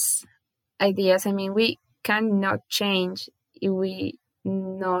these ideas. I mean, we cannot change if we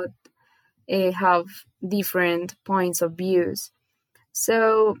not have different points of views.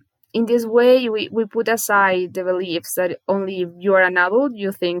 So in this way, we put aside the beliefs that only if you are an adult,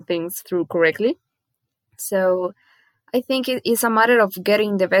 you think things through correctly. So I think it is a matter of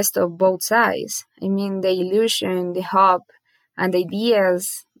getting the best of both sides. I mean, the illusion, the hope, and the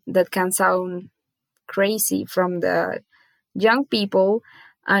ideas that can sound crazy from the young people,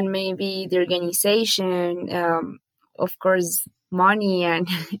 and maybe the organization, of course, money and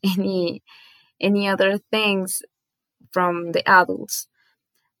any other things from the adults.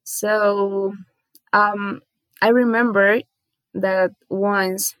 So I remember that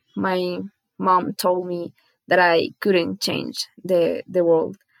once my mom told me that I couldn't change the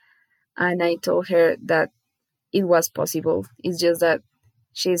world, and I told her that it was possible. It's just that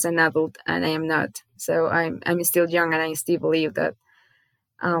she's an adult and I am not. So I'm still young, and I still believe that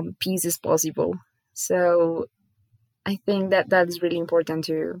peace is possible. So I think that that is really important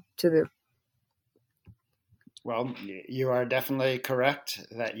to do. Well, you are definitely correct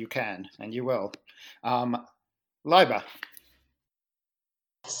that you can, and you will. Liba.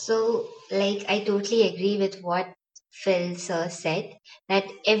 So, like, I totally agree with what Phil sir said, that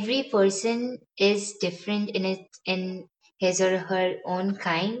every person is different in his or her own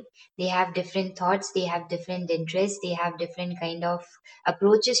kind. They have different thoughts, they have different interests, they have different kind of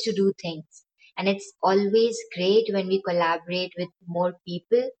approaches to do things. And it's always great when we collaborate with more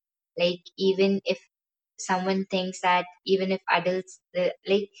people. Like, even if someone thinks that, even if adults,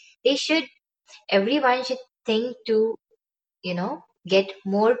 like, they should, everyone should think to, get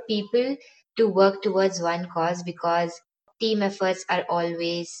more people to work towards one cause, because team efforts are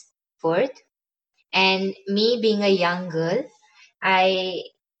always worth. And me being a young girl, I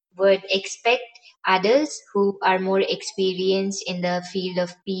would expect adults who are more experienced in the field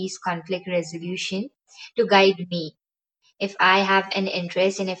of peace, conflict resolution to guide me. If I have an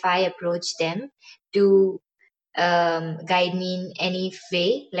interest and if I approach them to guide me in any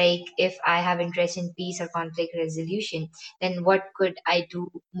way, like if I have interest in peace or conflict resolution, then what could I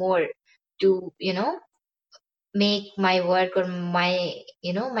do more to, make my work or my,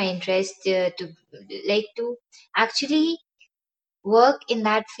 my interest to, like, to actually work in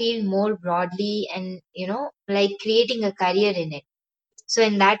that field more broadly, and, like, creating a career in it. So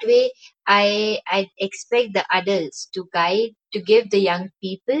in that way, I expect the adults to give the young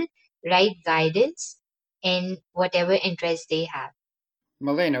people right guidance in whatever interest they have.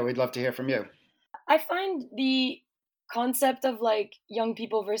 Melina, we'd love to hear from you. I find the concept of like young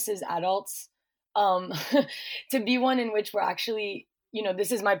people versus adults um, to be one in which we're actually,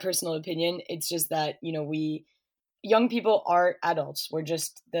 this is my personal opinion. It's just that, we young people are adults. We're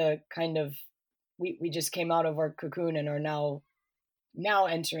just the kind of we just came out of our cocoon and are now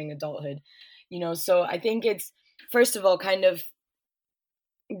entering adulthood. So I think it's, first of all, kind of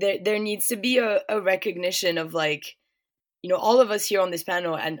there needs to be a recognition of like, all of us here on this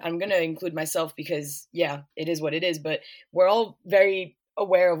panel, and I'm going to include myself because, yeah, it is what it is, but we're all very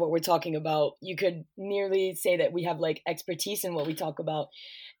aware of what we're talking about. You could nearly say that we have like expertise in what we talk about.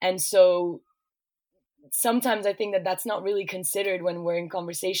 And so sometimes I think that that's not really considered when we're in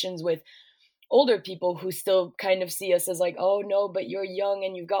conversations with older people who still kind of see us as like, oh no, but you're young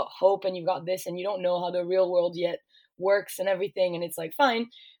and you've got hope and you've got this and you don't know how the real world yet works and everything. And it's like, fine,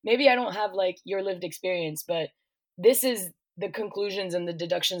 maybe I don't have like your lived experience, but this is the conclusions and the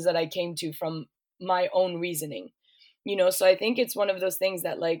deductions that I came to from my own reasoning. So I think it's one of those things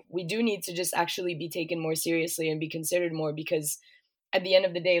that like we do need to just actually be taken more seriously and be considered more, because at the end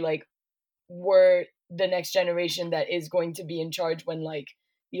of the day, like, we're the next generation that is going to be in charge when like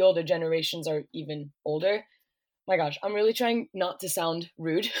the older generations are even older. My gosh, I'm really trying not to sound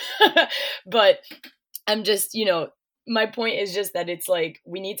rude, but I'm just, my point is just that it's like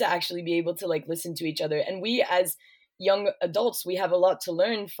we need to actually be able to like listen to each other. And we as young adults, we have a lot to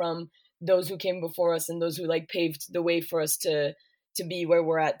learn from those who came before us and those who like paved the way for us to be where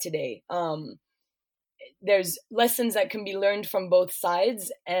we're at today. There's lessons that can be learned from both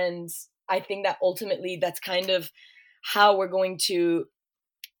sides, and I think that ultimately that's kind of how we're going to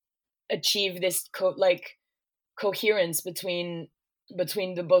achieve this coherence between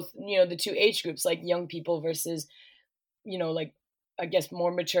the both, the two age groups, like young people versus, like, I guess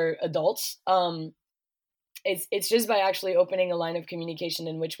more mature adults. It's just by actually opening a line of communication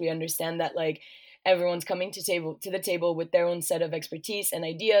in which we understand that like everyone's coming to the table with their own set of expertise and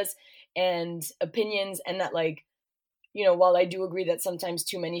ideas and opinions, and that like, while I do agree that sometimes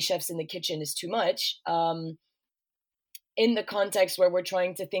too many chefs in the kitchen is too much, in the context where we're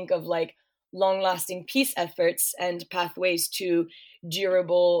trying to think of like long-lasting peace efforts and pathways to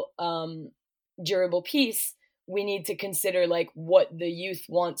durable peace, we need to consider like what the youth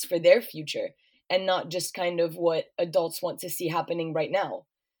wants for their future and not just kind of what adults want to see happening right now.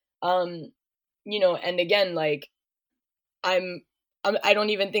 And again, like I don't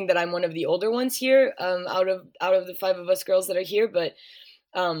even think that I'm one of the older ones here, out of the five of us girls that are here, but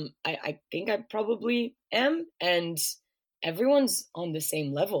I think I probably am, and everyone's on the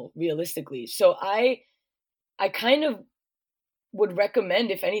same level realistically. So I kind of would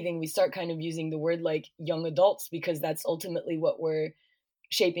recommend, if anything, we start kind of using the word like young adults, because that's ultimately what we're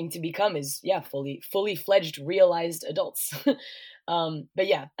shaping to become, is fully fledged realized adults. But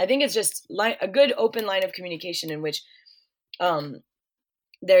yeah, I think it's just a good open line of communication in which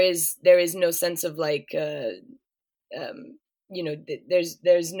there is no sense of like there's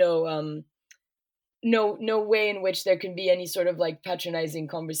no way in which there can be any sort of like patronizing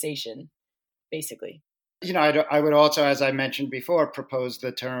conversation, basically. I would also, as I mentioned before, propose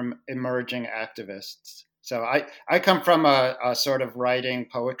the term emerging activists. So I come from a sort of writing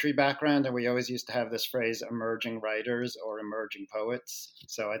poetry background, and we always used to have this phrase emerging writers or emerging poets.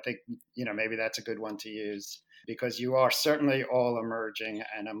 So I think, maybe that's a good one to use, because you are certainly all emerging,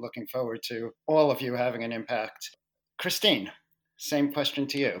 and I'm looking forward to all of you having an impact. Christine, same question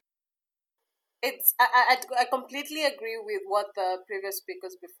to you. I completely agree with what the previous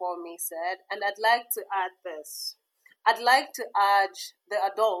speakers before me said, and I'd like to add this. I'd like to urge the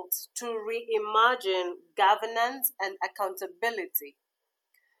adults to reimagine governance and accountability,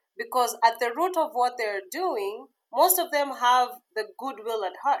 because at the root of what they're doing, most of them have the goodwill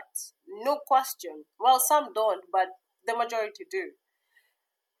at heart, no question. Well, some don't, but the majority do.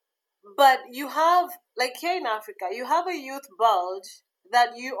 But you have, like here in Africa, you have a youth bulge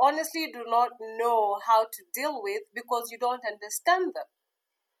that you honestly do not know how to deal with because you don't understand them.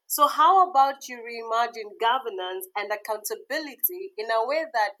 So how about you reimagine governance and accountability in a way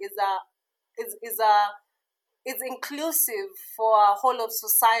that is inclusive for a whole of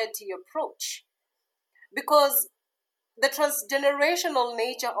society approach? Because the transgenerational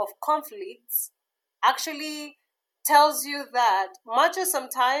nature of conflicts actually tells you that much as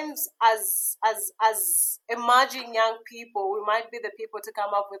sometimes as emerging young people, we might be the people to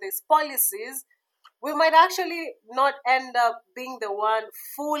come up with these policies, we might actually not end up being the one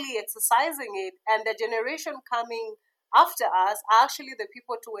fully exercising it, and the generation coming after us are actually the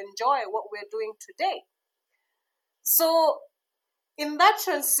people to enjoy what we're doing today. So in that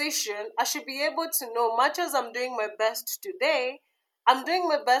transition, I should be able to know, much as I'm doing my best today, I'm doing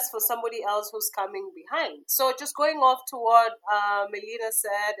my best for somebody else who's coming behind. So just going off to what Melina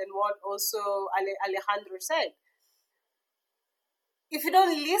said and what also Alejandro said, if you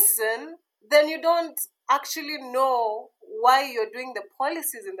don't listen, then you don't actually know why you're doing the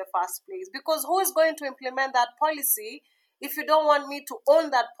policies in the first place. Because who is going to implement that policy if you don't want me to own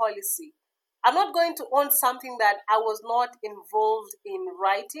that policy? I'm not going to own something that I was not involved in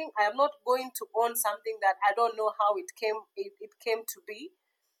writing. I am not going to own something that I don't know how it came to be.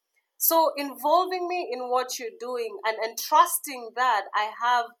 So involving me in what you're doing and trusting that I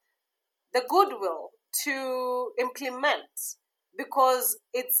have the goodwill to implement, because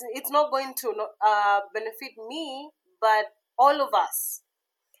it's not going to benefit me, but all of us.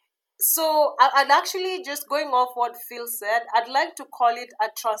 So I'd actually, just going off what Phil said, I'd like to call it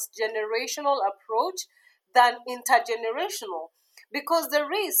a transgenerational approach than intergenerational. Because the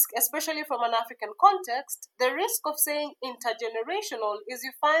risk, especially from an African context, the risk of saying intergenerational is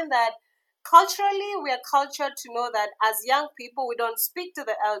you find that culturally we are cultured to know that as young people we don't speak to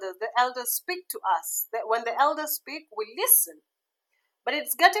the elders speak to us. That when the elders speak, we listen. But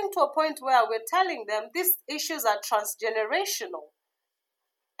it's getting to a point where we're telling them these issues are transgenerational.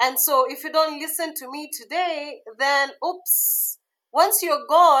 And so if you don't listen to me today, then oops, once you're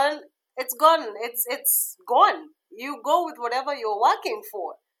gone, it's gone. It's gone. You go with whatever you're working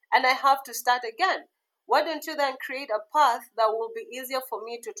for, and I have to start again. Why don't you then create a path that will be easier for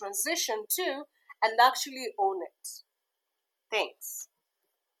me to transition to and actually own it? Thanks.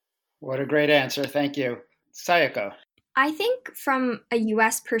 What a great answer. Thank you. Sayako. I think from a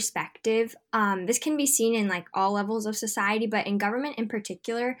U.S. perspective, this can be seen in like all levels of society, but in government in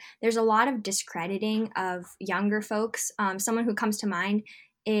particular, there's a lot of discrediting of younger folks. Someone who comes to mind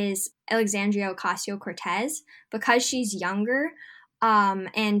is Alexandria Ocasio-Cortez. Because she's younger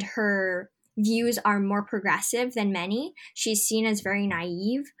and her views are more progressive than many, she's seen as very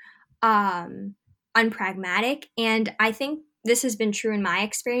naive, unpragmatic, and I think this has been true in my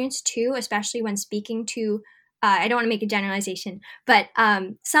experience too, especially when speaking to I don't want to make a generalization, but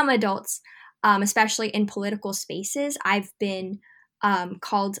some adults, especially in political spaces, I've been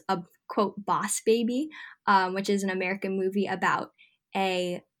called a, quote, boss baby, which is an American movie about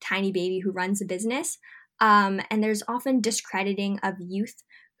a tiny baby who runs a business. And there's often discrediting of youth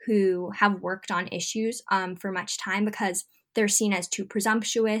who have worked on issues for much time because they're seen as too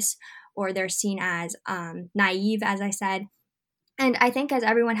presumptuous or they're seen as naive, as I said. And I think, as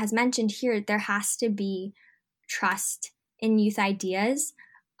everyone has mentioned here, there has to be trust in youth ideas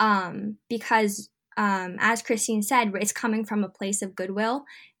because as Christine said, it's coming from a place of goodwill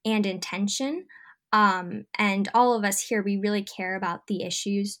and intention, and all of us here, we really care about the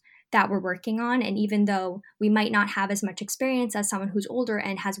issues that we're working on, and even though we might not have as much experience as someone who's older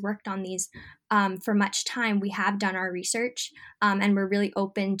and has worked on these for much time, we have done our research and we're really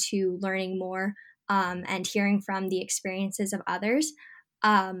open to learning more and hearing from the experiences of others.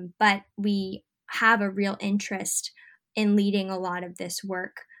 But we have a real interest in leading a lot of this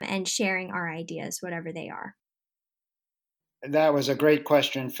work and sharing our ideas, whatever they are. That was a great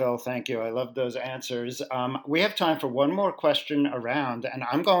question, Phil. Thank you. I love those answers. We have time for one more question around, and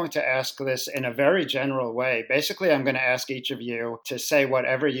I'm going to ask this in a very general way. Basically, I'm going to ask each of you to say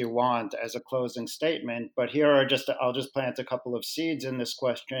whatever you want as a closing statement, but I'll just plant a couple of seeds in this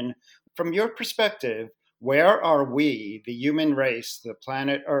question. From your perspective, where are we, the human race, the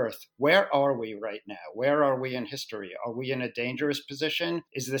planet Earth? Where are we right now? Where are we in history? Are we in a dangerous position?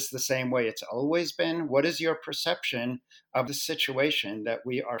 Is this the same way it's always been? What is your perception of the situation that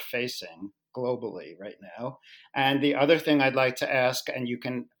we are facing globally right now? And the other thing I'd like to ask, and you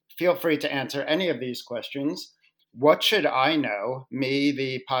can feel free to answer any of these questions, what should I know, me,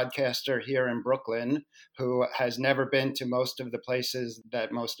 the podcaster here in Brooklyn, who has never been to most of the places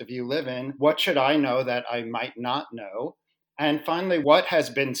that most of you live in? What should I know that I might not know? And finally, what has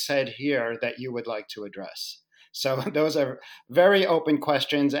been said here that you would like to address? So those are very open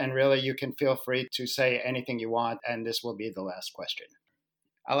questions, and really you can feel free to say anything you want, and this will be the last question.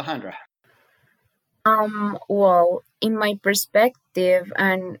 Alejandra. Well, in my perspective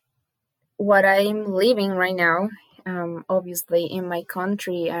and what I'm living right now, obviously in my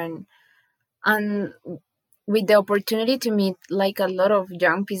country, and with the opportunity to meet like a lot of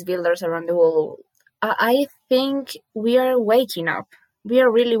young peace builders around the world, I think we are waking up. We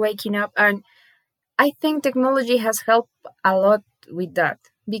are really waking up, and I think technology has helped a lot with that,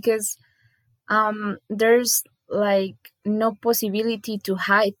 because there's like no possibility to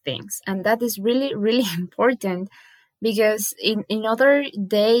hide things, and that is really, really important, because in other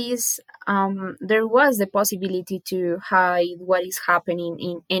days there was the possibility to hide what is happening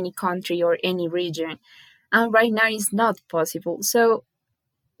in any country or any region, and right now it's not possible. So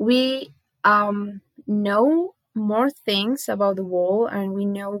we know more things about the world, and we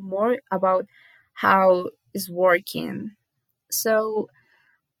know more about how it's working. So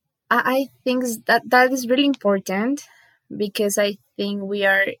I think that is really important, because I think we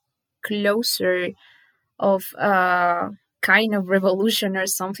are closer of a kind of revolution or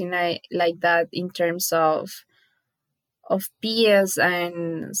something like that, in terms of peace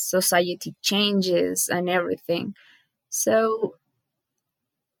and society changes and everything. So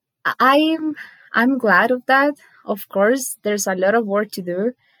I'm glad of that. Of course, there's a lot of work to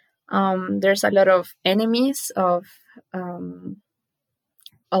do. There's a lot of enemies of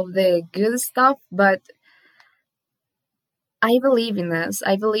the good stuff, but I believe in this.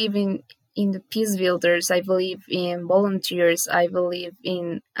 I believe in the peace builders. I believe in volunteers. I believe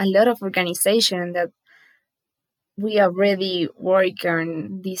in a lot of organizations that we already work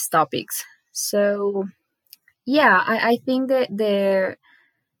on these topics. So yeah, I think that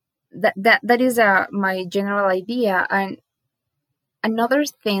that is my general idea. And another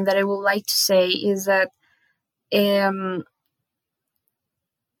thing that I would like to say is that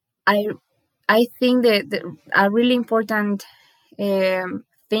I think that a really important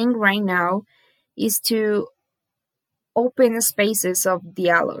thing right now is to open spaces of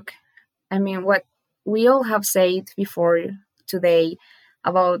dialogue. I mean, what we all have said before today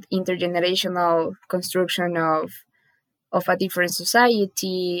about intergenerational construction of a different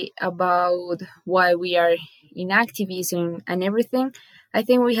society, about why we are in activism and everything, I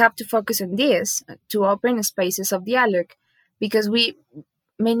think we have to focus on this, to open spaces of dialogue, because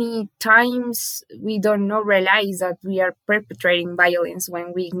many times we don't realize that we are perpetrating violence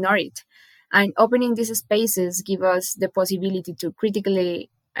when we ignore it. And opening these spaces give us the possibility to critically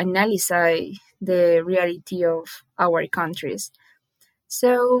analyze the reality of our countries.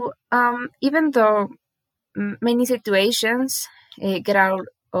 So even though many situations get out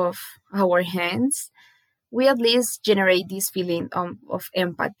of our hands, we at least generate this feeling of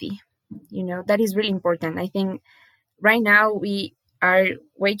empathy. That is really important. I think right now we are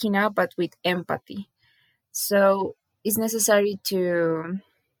waking up, but with empathy. So it's necessary to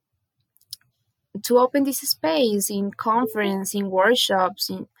open this space in conference, in workshops,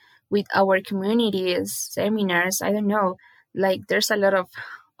 with our communities, seminars. I don't know, like there's a lot of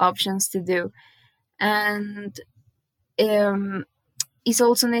options to do. And it's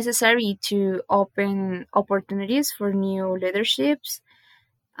also necessary to open opportunities for new leaderships.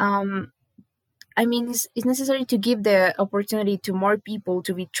 I mean, it's necessary to give the opportunity to more people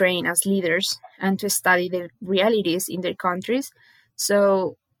to be trained as leaders and to study the realities in their countries,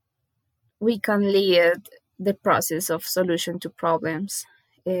 so we can lead the process of solution to problems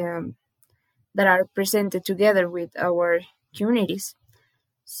that are presented together with our communities.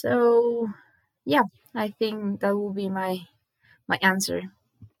 So, yeah, I think that will be my answer.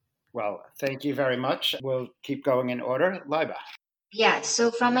 Well, thank you very much. We'll keep going in order. Laiba. Yeah,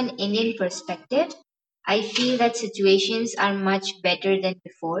 so from an Indian perspective, I feel that situations are much better than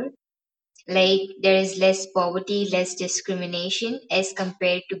before. Like there is less poverty, less discrimination as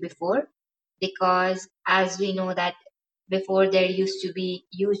compared to before, because as we know that before there used to be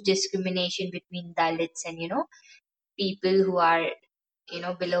huge discrimination between Dalits and people who are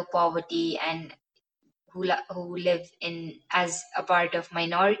below poverty and who live in as a part of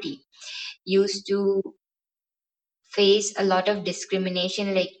minority used to face a lot of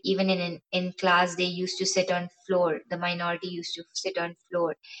discrimination. Like even in class they used to sit on floor, the minority used to sit on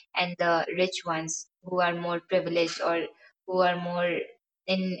floor, and the rich ones who are more privileged or who are more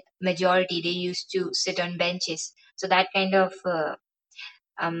in majority, they used to sit on benches. So that kind of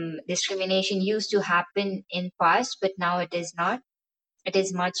discrimination used to happen in past, but now it is not. It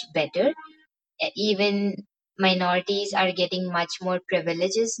is much better. Even minorities are getting much more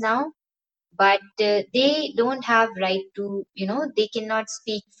privileges now, but they don't have right to, they cannot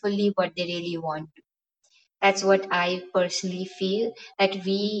speak fully what they really want. That's what I personally feel, that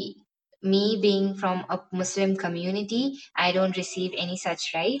me being from a Muslim community, I don't receive any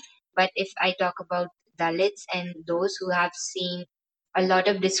such right. But if I talk about Dalits and those who have seen a lot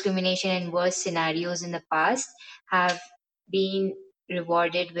of discrimination and worse scenarios in the past, have been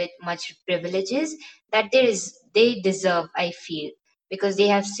rewarded with much privileges that they deserve, I feel, because they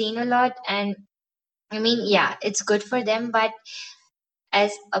have seen a lot. And I mean, yeah, it's good for them, but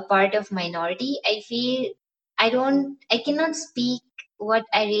as a part of minority, I feel I cannot speak what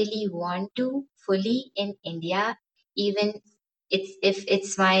I really want to fully in India, even it's if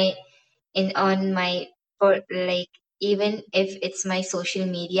it's my in on my like even if it's my social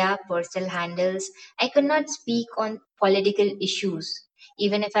media personal handles, I could not speak on political issues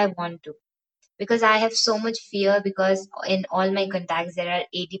even if I want to, because I have so much fear, because in all my contacts there are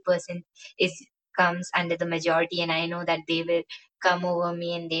 80% is comes under the majority, and I know that they will come over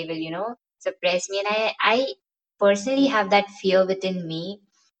me and they will, suppress me. And I personally have that fear within me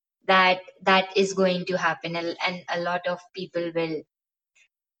that that is going to happen, and a lot of people will,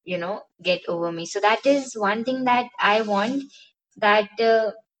 get over me. So that is one thing that I want, that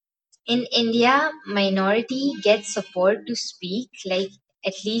in India, minority gets support to speak, like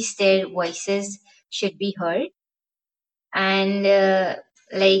at least their voices should be heard. And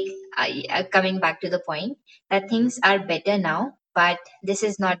like coming back to the point, that things are better now, but this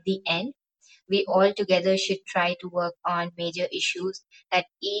is not the end. We all together should try to work on major issues that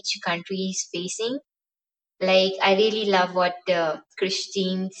each country is facing. Like I really love what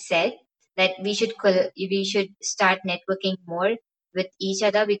Christine said, that we should start networking more with each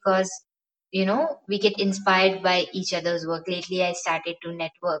other, because we get inspired by each other's work. Lately I started to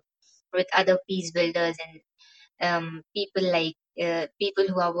network with other peace builders and people like people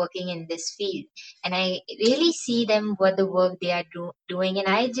who are working in this field, and I really see them what the work they are doing, and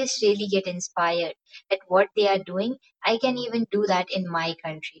I just really get inspired that what they are doing I can even do that in my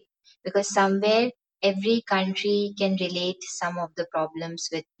country, because somewhere every country can relate some of the problems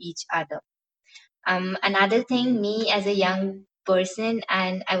with each other. Another thing, me as a young person,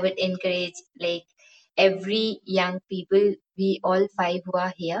 and I would encourage like every young people, we all five who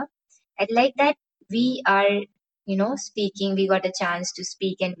are here, I'd like that we are, speaking, we got a chance to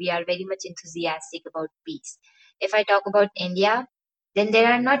speak, and we are very much enthusiastic about peace. If I talk about India, then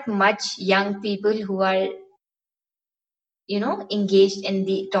there are not much young people who are, engaged in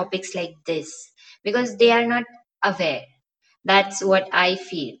the topics like this, because they are not aware. That's what I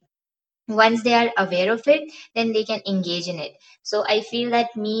feel. Once they are aware of it, then they can engage in it. So I feel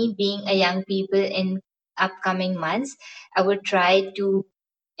that me being a young people in upcoming months, I would try to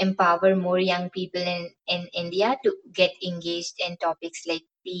empower more young people in India to get engaged in topics like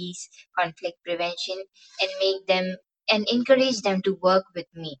peace, conflict prevention, and make them and encourage them to work with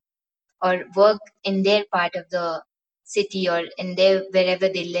me, or work in their part of the city, or in their wherever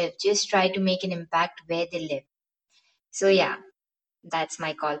they live, just try to make an impact where they live. So yeah, that's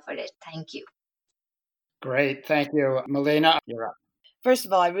my call for it. Thank you. Great. Thank you. Melina, you're up. First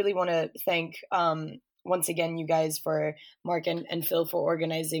of all, I really want to thank once again you guys, for Mark and Phil, for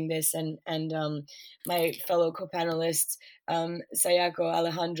organizing this, and my fellow co-panelists, Sayako,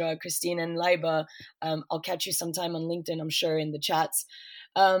 Alejandra, Christine, and Laiba. I'll catch you sometime on LinkedIn, I'm sure, in the chats.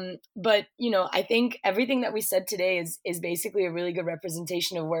 But I think everything that we said today is basically a really good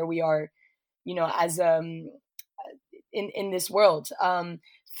representation of where we are, as in this world,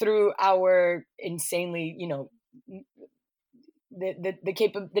 through our insanely,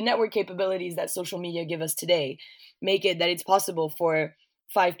 the network capabilities that social media give us today make it that it's possible for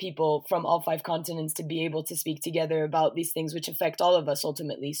 5 people from all 5 continents to be able to speak together about these things which affect all of us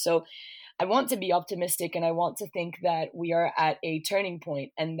ultimately. So I want to be optimistic, and I want to think that we are at a turning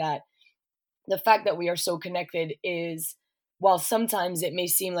point, and that the fact that we are so connected is, while sometimes it may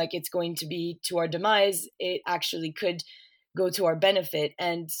seem like it's going to be to our demise, it actually could go to our benefit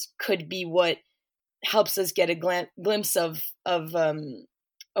and could be what helps us get a glimpse of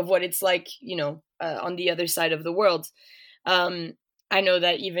what it's like, on the other side of the world. I know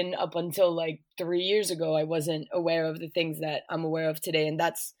that even up until like 3 years ago, I wasn't aware of the things that I'm aware of today. And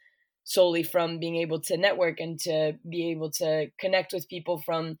that's solely from being able to network and to be able to connect with people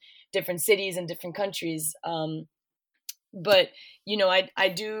from different cities and different countries. But,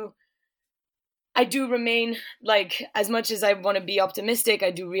 I do remain, like, as much as I want to be optimistic,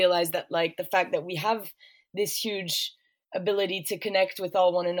 I do realize that, like, the fact that we have this huge ability to connect with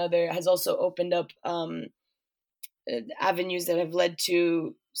all one another has also opened up avenues that have led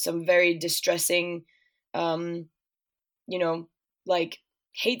to some very distressing, like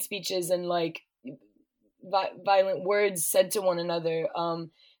hate speeches and like violent words said to one another,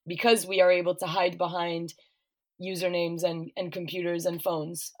 because we are able to hide behind usernames and computers and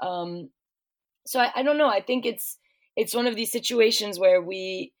phones. So I don't know. I think it's one of these situations where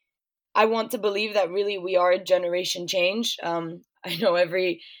I want to believe that really we are a generation change. I know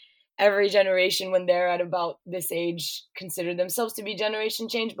every generation when they're at about this age consider themselves to be generation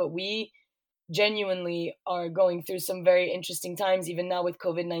change, but we genuinely are going through some very interesting times, even now with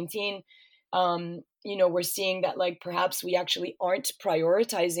COVID-19. We're seeing that, like, perhaps we actually aren't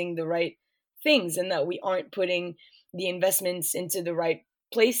prioritizing the right things, and that we aren't putting the investments into the right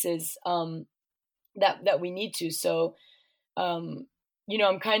places that we need to. So, I'm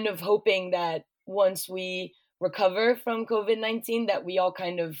kind of hoping that once we recover from COVID-19, that we all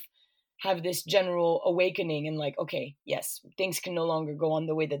kind of have this general awakening and like, okay, yes, things can no longer go on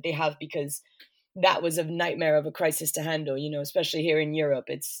the way that they have, because that was a nightmare of a crisis to handle, especially here in Europe.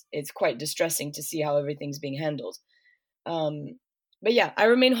 It's quite distressing to see how everything's being handled. But yeah, I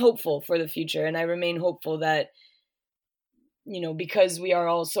remain hopeful for the future, and I remain hopeful that, because we are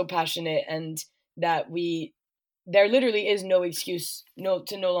all so passionate, and that there literally is no excuse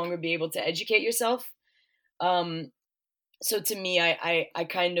to no longer be able to educate yourself. So to me, I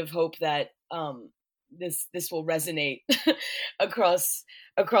kind of hope that this will resonate across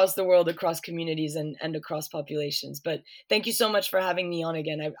the world, across communities, and across populations. But thank you so much for having me on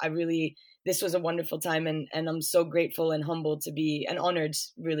again. I really, this was a wonderful time, and I'm so grateful and humbled to be, and honored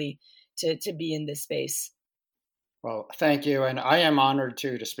really to be in this space. Well, thank you. And I am honored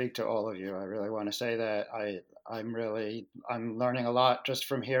too to speak to all of you. I really want to say that I'm learning a lot just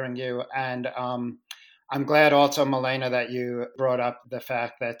from hearing you. And I'm glad also, Milena, that you brought up the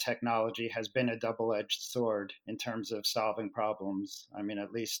fact that technology has been a double-edged sword in terms of solving problems. I mean,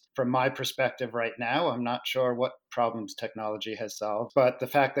 at least from my perspective right now, I'm not sure what problems technology has solved, but the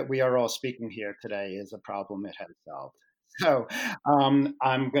fact that we are all speaking here today is a problem it has solved. So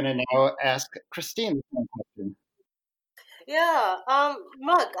I'm going to now ask Christine one question. Yeah,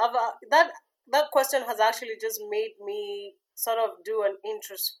 Mark, that question has actually just made me sort of do an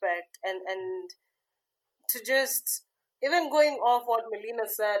introspect and to just, even going off what Melina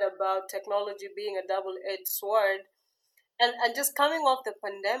said about technology being a double-edged sword, and just coming off the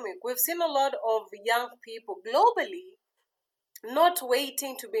pandemic, we've seen a lot of young people globally not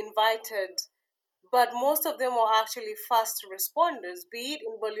waiting to be invited, but most of them are actually fast responders, be it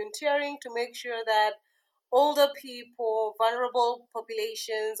in volunteering to make sure that older people, vulnerable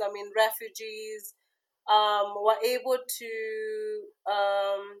populations, refugees, were able to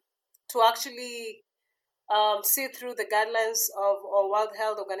actually see through the guidelines of World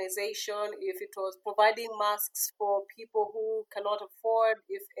Health Organization, if it was providing masks for people who cannot afford,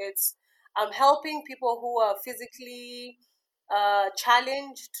 if it's helping people who are physically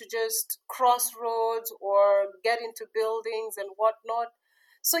challenged to just cross roads or get into buildings and whatnot.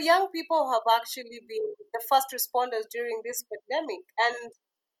 So young people have actually been the first responders during this pandemic. And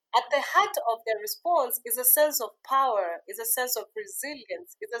at the heart of their response is a sense of power, is a sense of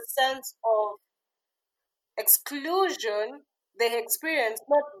resilience, is a sense of exclusion they experience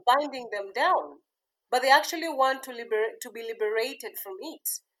not binding them down, but they actually want to be liberated from it.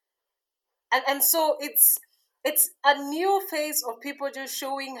 And so it's a new phase of people just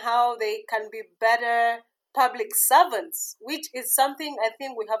showing how they can be better public servants, which is something I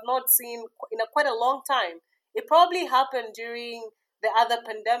think we have not seen in quite a long time. It probably happened during the other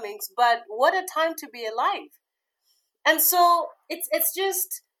pandemics, but what a time to be alive. And so it's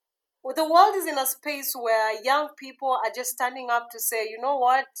just, the world is in a space where young people are just standing up to say, you know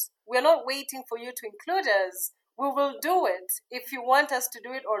what, we're not waiting for you to include us. We will do it if you want us to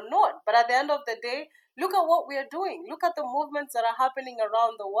do it or not. But at the end of the day, look at what we are doing. Look at the movements that are happening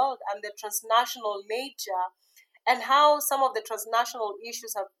around the world and the transnational nature, and how some of the transnational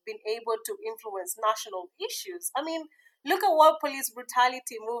issues have been able to influence national issues. I mean, look at what police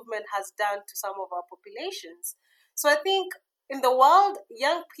brutality movement has done to some of our populations. So I think in the world,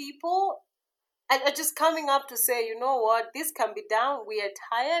 young people are just coming up to say, you know what, this can be done. We are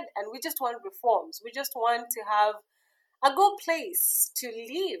tired and we just want reforms. We just want to have a good place to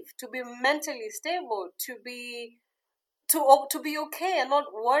live, to be mentally stable, to be okay and not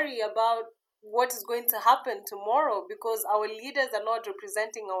worry about what is going to happen tomorrow because our leaders are not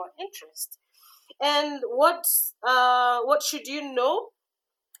representing our interest. And what should you know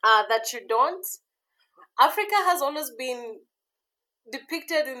that you don't? Africa has always been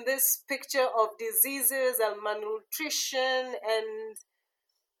depicted in this picture of diseases and malnutrition and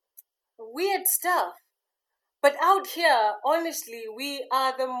weird stuff. But out here, honestly, we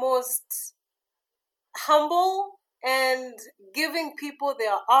are the most humble and giving people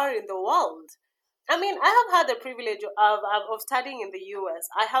there are in the world. I mean, I have had the privilege of studying in the US.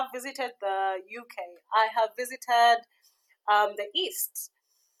 I have visited the UK. I have visited the East.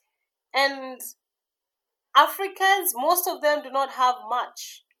 And Africans, most of them do not have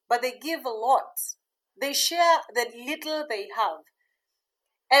much, but they give a lot. They share the little they have.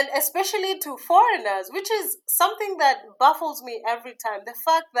 And especially to foreigners, which is something that baffles me every time. The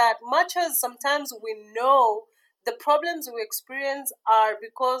fact that much as sometimes we know the problems we experience are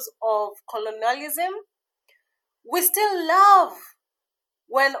because of colonialism, we still love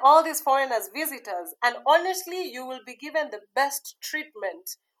when all these foreigners visit us. And honestly, you will be given the best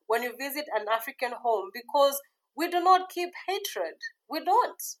treatment when you visit an African home because we do not keep hatred. We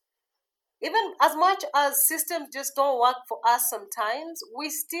don't. Even as much as systems just don't work for us sometimes, we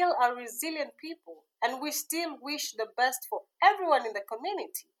still are resilient people and we still wish the best for everyone in the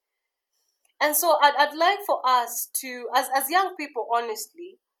community. And so I'd like for us to, as young people,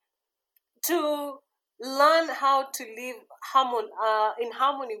 honestly, to learn how to live in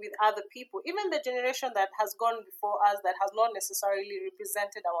harmony with other people, even the generation that has gone before us that has not necessarily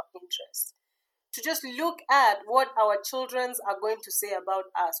represented our interests. To just look at what our children are going to say about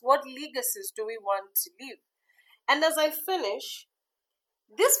us. What legacies do we want to leave? And as I finish,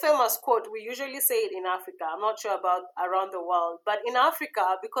 this famous quote, we usually say it in Africa. I'm not sure about around the world, but in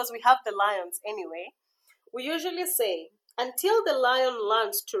Africa, because we have the lions anyway, we usually say, until the lion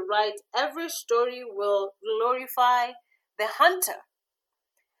learns to write, every story will glorify the hunter.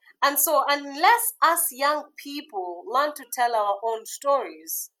 And so unless us young people learn to tell our own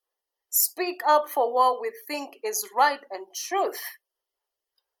stories, speak up for what we think is right and truth,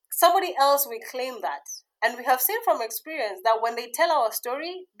 somebody else will claim that. And we have seen from experience that when they tell our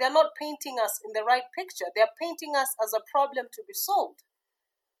story, they're not painting us in the right picture. They're painting us as a problem to be solved.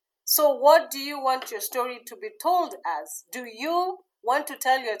 So what do you want your story to be told as? Do you want to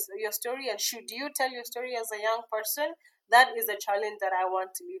tell your story, and should you tell your story as a young person? That is a challenge that I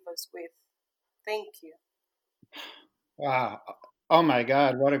want to leave us with. Thank you. Wow. Oh my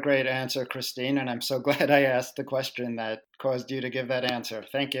God, what a great answer, Christine. And I'm so glad I asked the question that caused you to give that answer.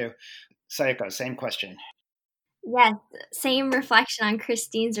 Thank you. Sayoko, same question. Yes, same reflection on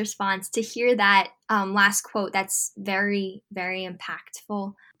Christine's response. To hear that last quote, that's very, very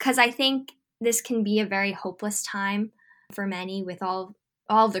impactful. Because I think this can be a very hopeless time for many with all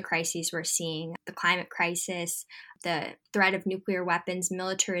the crises we're seeing. The climate crisis, the threat of nuclear weapons,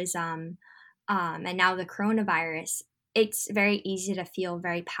 militarism, and now the coronavirus. It's very easy to feel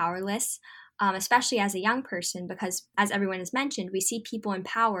very powerless, especially as a young person, because as everyone has mentioned, we see people in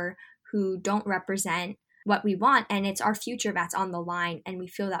power who don't represent what we want, and it's our future that's on the line, and we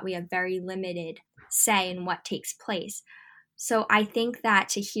feel that we have very limited say in what takes place. So I think that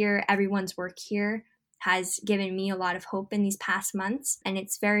to hear everyone's work here has given me a lot of hope in these past months, and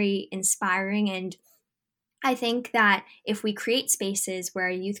it's very inspiring. And I think that if we create spaces where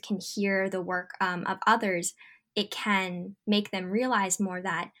youth can hear the work of others, it can make them realize more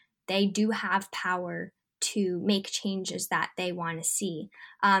that they do have power to make changes that they want to see.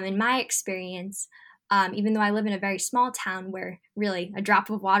 In my experience, even though I live in a very small town where really a drop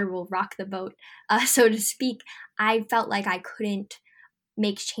of water will rock the boat, so to speak, I felt like I couldn't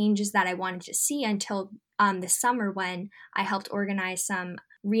make changes that I wanted to see until this summer when I helped organize some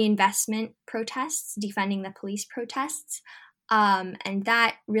reinvestment protests, defunding the police protests, and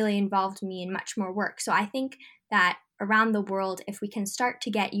that really involved me in much more work. So I think that around the world, if we can start to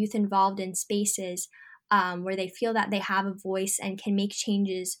get youth involved in spaces where they feel that they have a voice and can make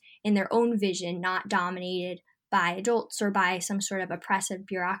changes in their own vision, not dominated by adults or by some sort of oppressive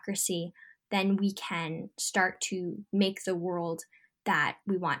bureaucracy, then we can start to make the world that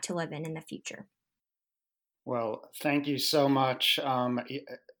we want to live in the future. Well, thank you so much.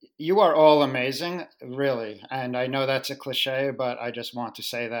 You are all amazing, really. And I know that's a cliche, but I just want to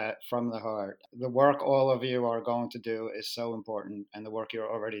say that from the heart. The work all of you are going to do is so important, and the work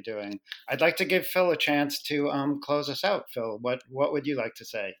you're already doing. I'd like to give Phil a chance to close us out. Phil, what would you like to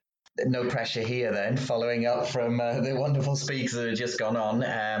say? No pressure here then, following up from the wonderful speakers that have just gone on.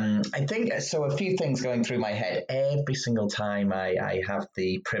 I think, so a few things going through my head. Every single time I have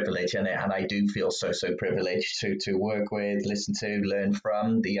the privilege, and I do feel so privileged to work with, listen to, learn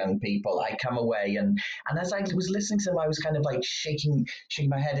from the young people, I come away and as I was listening to them, I was kind of like shaking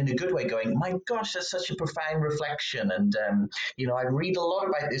my head in a good way, going, my gosh, that's such a profound reflection. And, I read a lot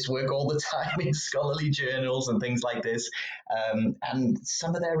about this work all the time in scholarly journals and things like this. And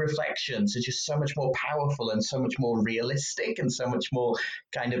some of their reflections are just so much more powerful and so much more realistic and so much more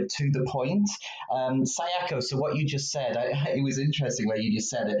kind of to the point. Sayako, so what you just said, it was interesting where you just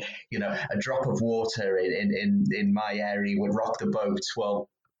said it, a drop of water in my area would rock the boat. Well,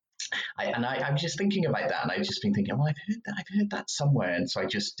 I was just thinking about that, and I've just been thinking, well, I've heard that somewhere, and so I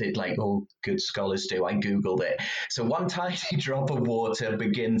just did like all good scholars do. I Googled it. So one tiny drop of water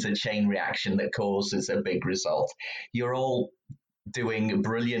begins a chain reaction that causes a big result. You're all doing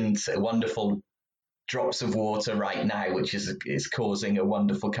brilliant, wonderful drops of water right now, which is causing a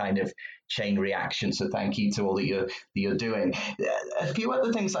wonderful kind of chain reaction. So thank you to all that you're doing. A few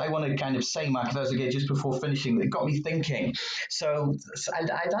other things that I want to kind of say, Mark, if that's okay, just before finishing, that got me thinking. So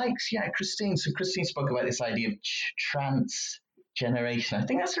I'd like, Christine. So Christine spoke about this idea of transgeneration. I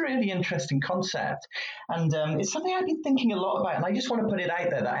think that's a really interesting concept. And it's something I've been thinking a lot about. And I just want to put it out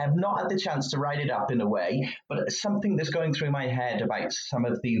there that I have not had the chance to write it up in a way, but it's something that's going through my head about some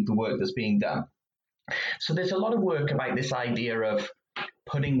of the work that's being done. So there's a lot of work about this idea of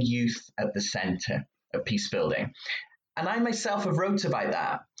putting youth at the center of peace building. And I myself have wrote about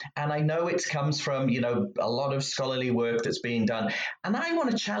that. And I know it comes from, a lot of scholarly work that's being done. And I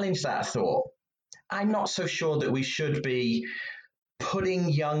want to challenge that thought. I'm not so sure that we should be putting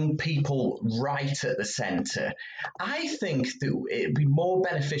young people right at the center. I think that it'd be more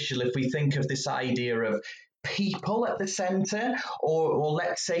beneficial if we think of this idea of people at the center, or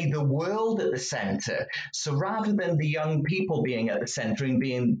let's say the world at the center. So rather than the young people being at the center and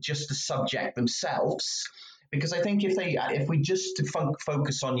being just the subject themselves, because I think if we just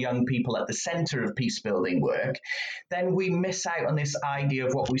focus on young people at the center of peace building work, then we miss out on this idea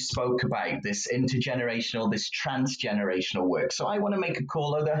of what we spoke about, this intergenerational, this transgenerational work. So I want to make a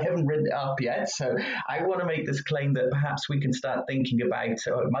call, although I haven't written it up yet. So I want to make this claim that perhaps we can start thinking about,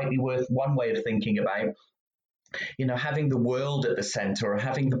 or it might be worth one way of thinking about, having the world at the center, or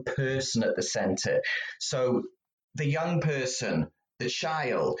having the person at the center. So the young person, the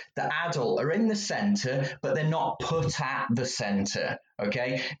child, the adult are in the center, but they're not put at the center,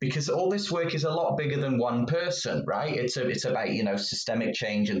 okay? Because all this work is a lot bigger than one person, right? It's about, systemic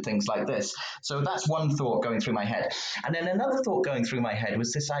change and things like this. So that's one thought going through my head. And then another thought going through my head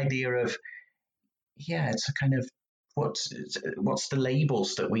was this idea of, it's a kind of, what's the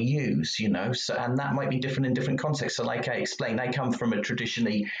labels that we use, so, and that might be different in different contexts. So like I explained, I come from a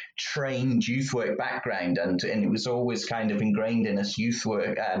traditionally trained youth work background, and it was always kind of ingrained in us youth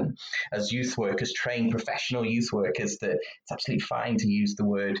workers, trained professional youth workers, that it's absolutely fine to use the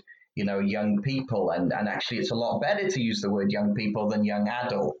word young people, and actually it's a lot better to use the word young people than young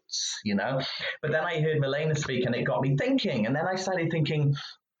adults, But then I heard Milena speak, and it got me thinking, and then I started thinking,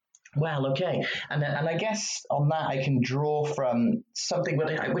 well, okay. And I guess on that I can draw from something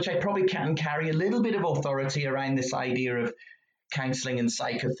which I probably can carry a little bit of authority around, this idea of counseling and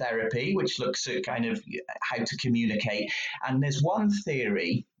psychotherapy, which looks at kind of how to communicate. And there's one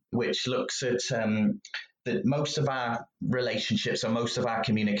theory which looks at that most of our relationships or most of our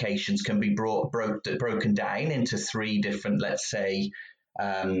communications can be broken down into three different, let's say,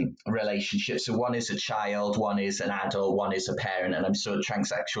 relationships. So one is a child, one is an adult, one is a parent, and I'm sure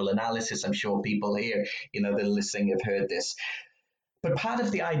transsexual analysis, I'm sure people here, that are listening have heard this. But part of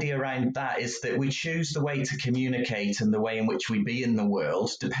the idea around that is that we choose the way to communicate and the way in which we be in the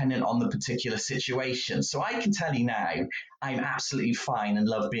world dependent on the particular situation. So I can tell you now, I'm absolutely fine and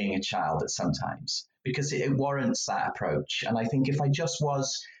love being a child at sometimes, because it warrants that approach. And I think if I just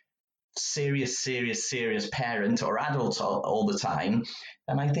was serious parent or adult all the time,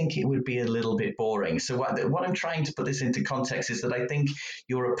 and I think it would be a little bit boring. So what I'm trying to put this into context is that I think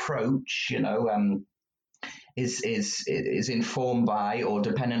your approach, is informed by or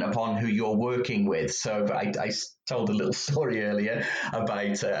dependent upon who you're working with. So I told a little story earlier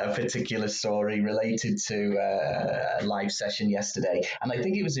about a particular story related to a live session yesterday, and I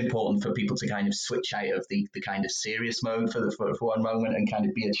think it was important for people to kind of switch out of the kind of serious mode for one moment and kind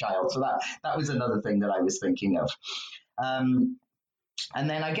of be a child. So that was another thing that I was thinking of. And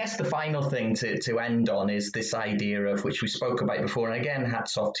then I guess the final thing to end on is this idea of, which we spoke about before, and again,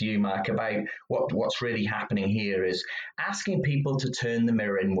 hats off to you, Mark, about what's really happening here is asking people to turn the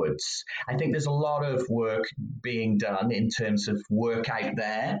mirror inwards. I think there's a lot of work being done in terms of work out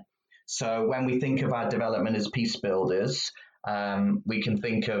there. So when we think of our development as peace builders, we can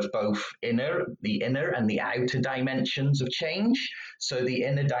think of both the inner and the outer dimensions of change. So the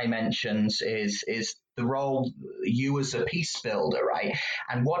inner dimensions is the role you as a peace builder, right?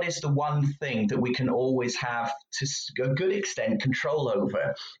 And what is the one thing that we can always have, to a good extent, control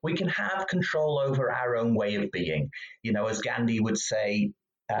over? We can have control over our own way of being. You know, as Gandhi would say,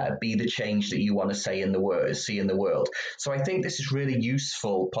 be the change that you want to see in the world. So I think this is really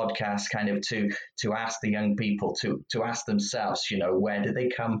useful podcast kind of to ask the young people to ask themselves, you know, where do they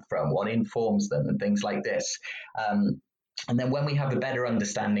come from? What informs them and things like this. And then when we have a better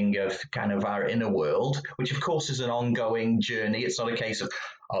understanding of kind of our inner world, which of course is an ongoing journey, it's not a case of,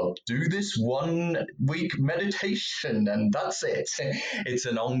 I'll do this 1 week meditation and that's it. It's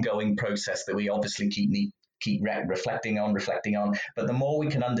an ongoing process that we obviously keep reflecting on. But the more we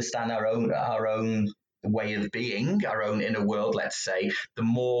can understand our own way of being, our own inner world, let's say, the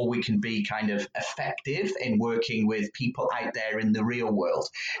more we can be kind of effective in working with people out there in the real world.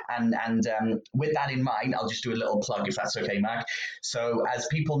 And with that in mind, I'll just do a little plug, if that's okay, Mark. So as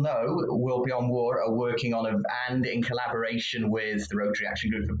people know, World Beyond War are working on and in collaboration with the Rotary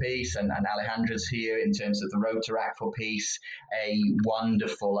Action Group for Peace, and Alejandra's here in terms of the Rotaract for Peace, a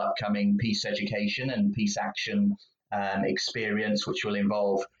wonderful upcoming peace education and peace action experience, which will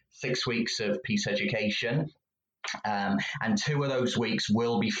involve 6 weeks of peace education. And 2 of those weeks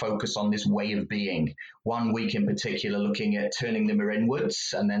will be focused on this way of being. 1 week in particular looking at turning the mirror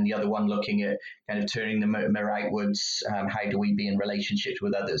inwards, and then the other one looking at kind of turning the mirror outwards. How do we be in relationships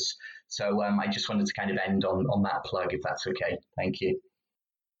with others? So I just wanted to kind of end on that plug, if that's okay. Thank you.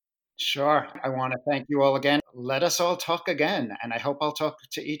 Sure. I want to thank you all again. Let us all talk again. And I hope I'll talk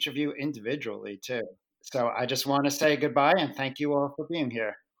to each of you individually too. So I just want to say goodbye and thank you all for being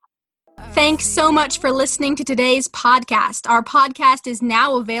here. Thanks so much for listening to today's podcast. Our podcast is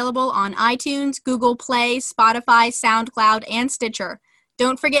now available on iTunes, Google Play, Spotify, SoundCloud, and Stitcher.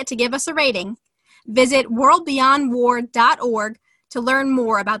 Don't forget to give us a rating. Visit worldbeyondwar.org to learn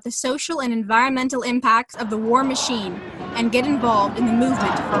more about the social and environmental impacts of the war machine and get involved in the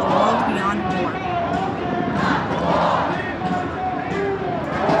movement for a world beyond war.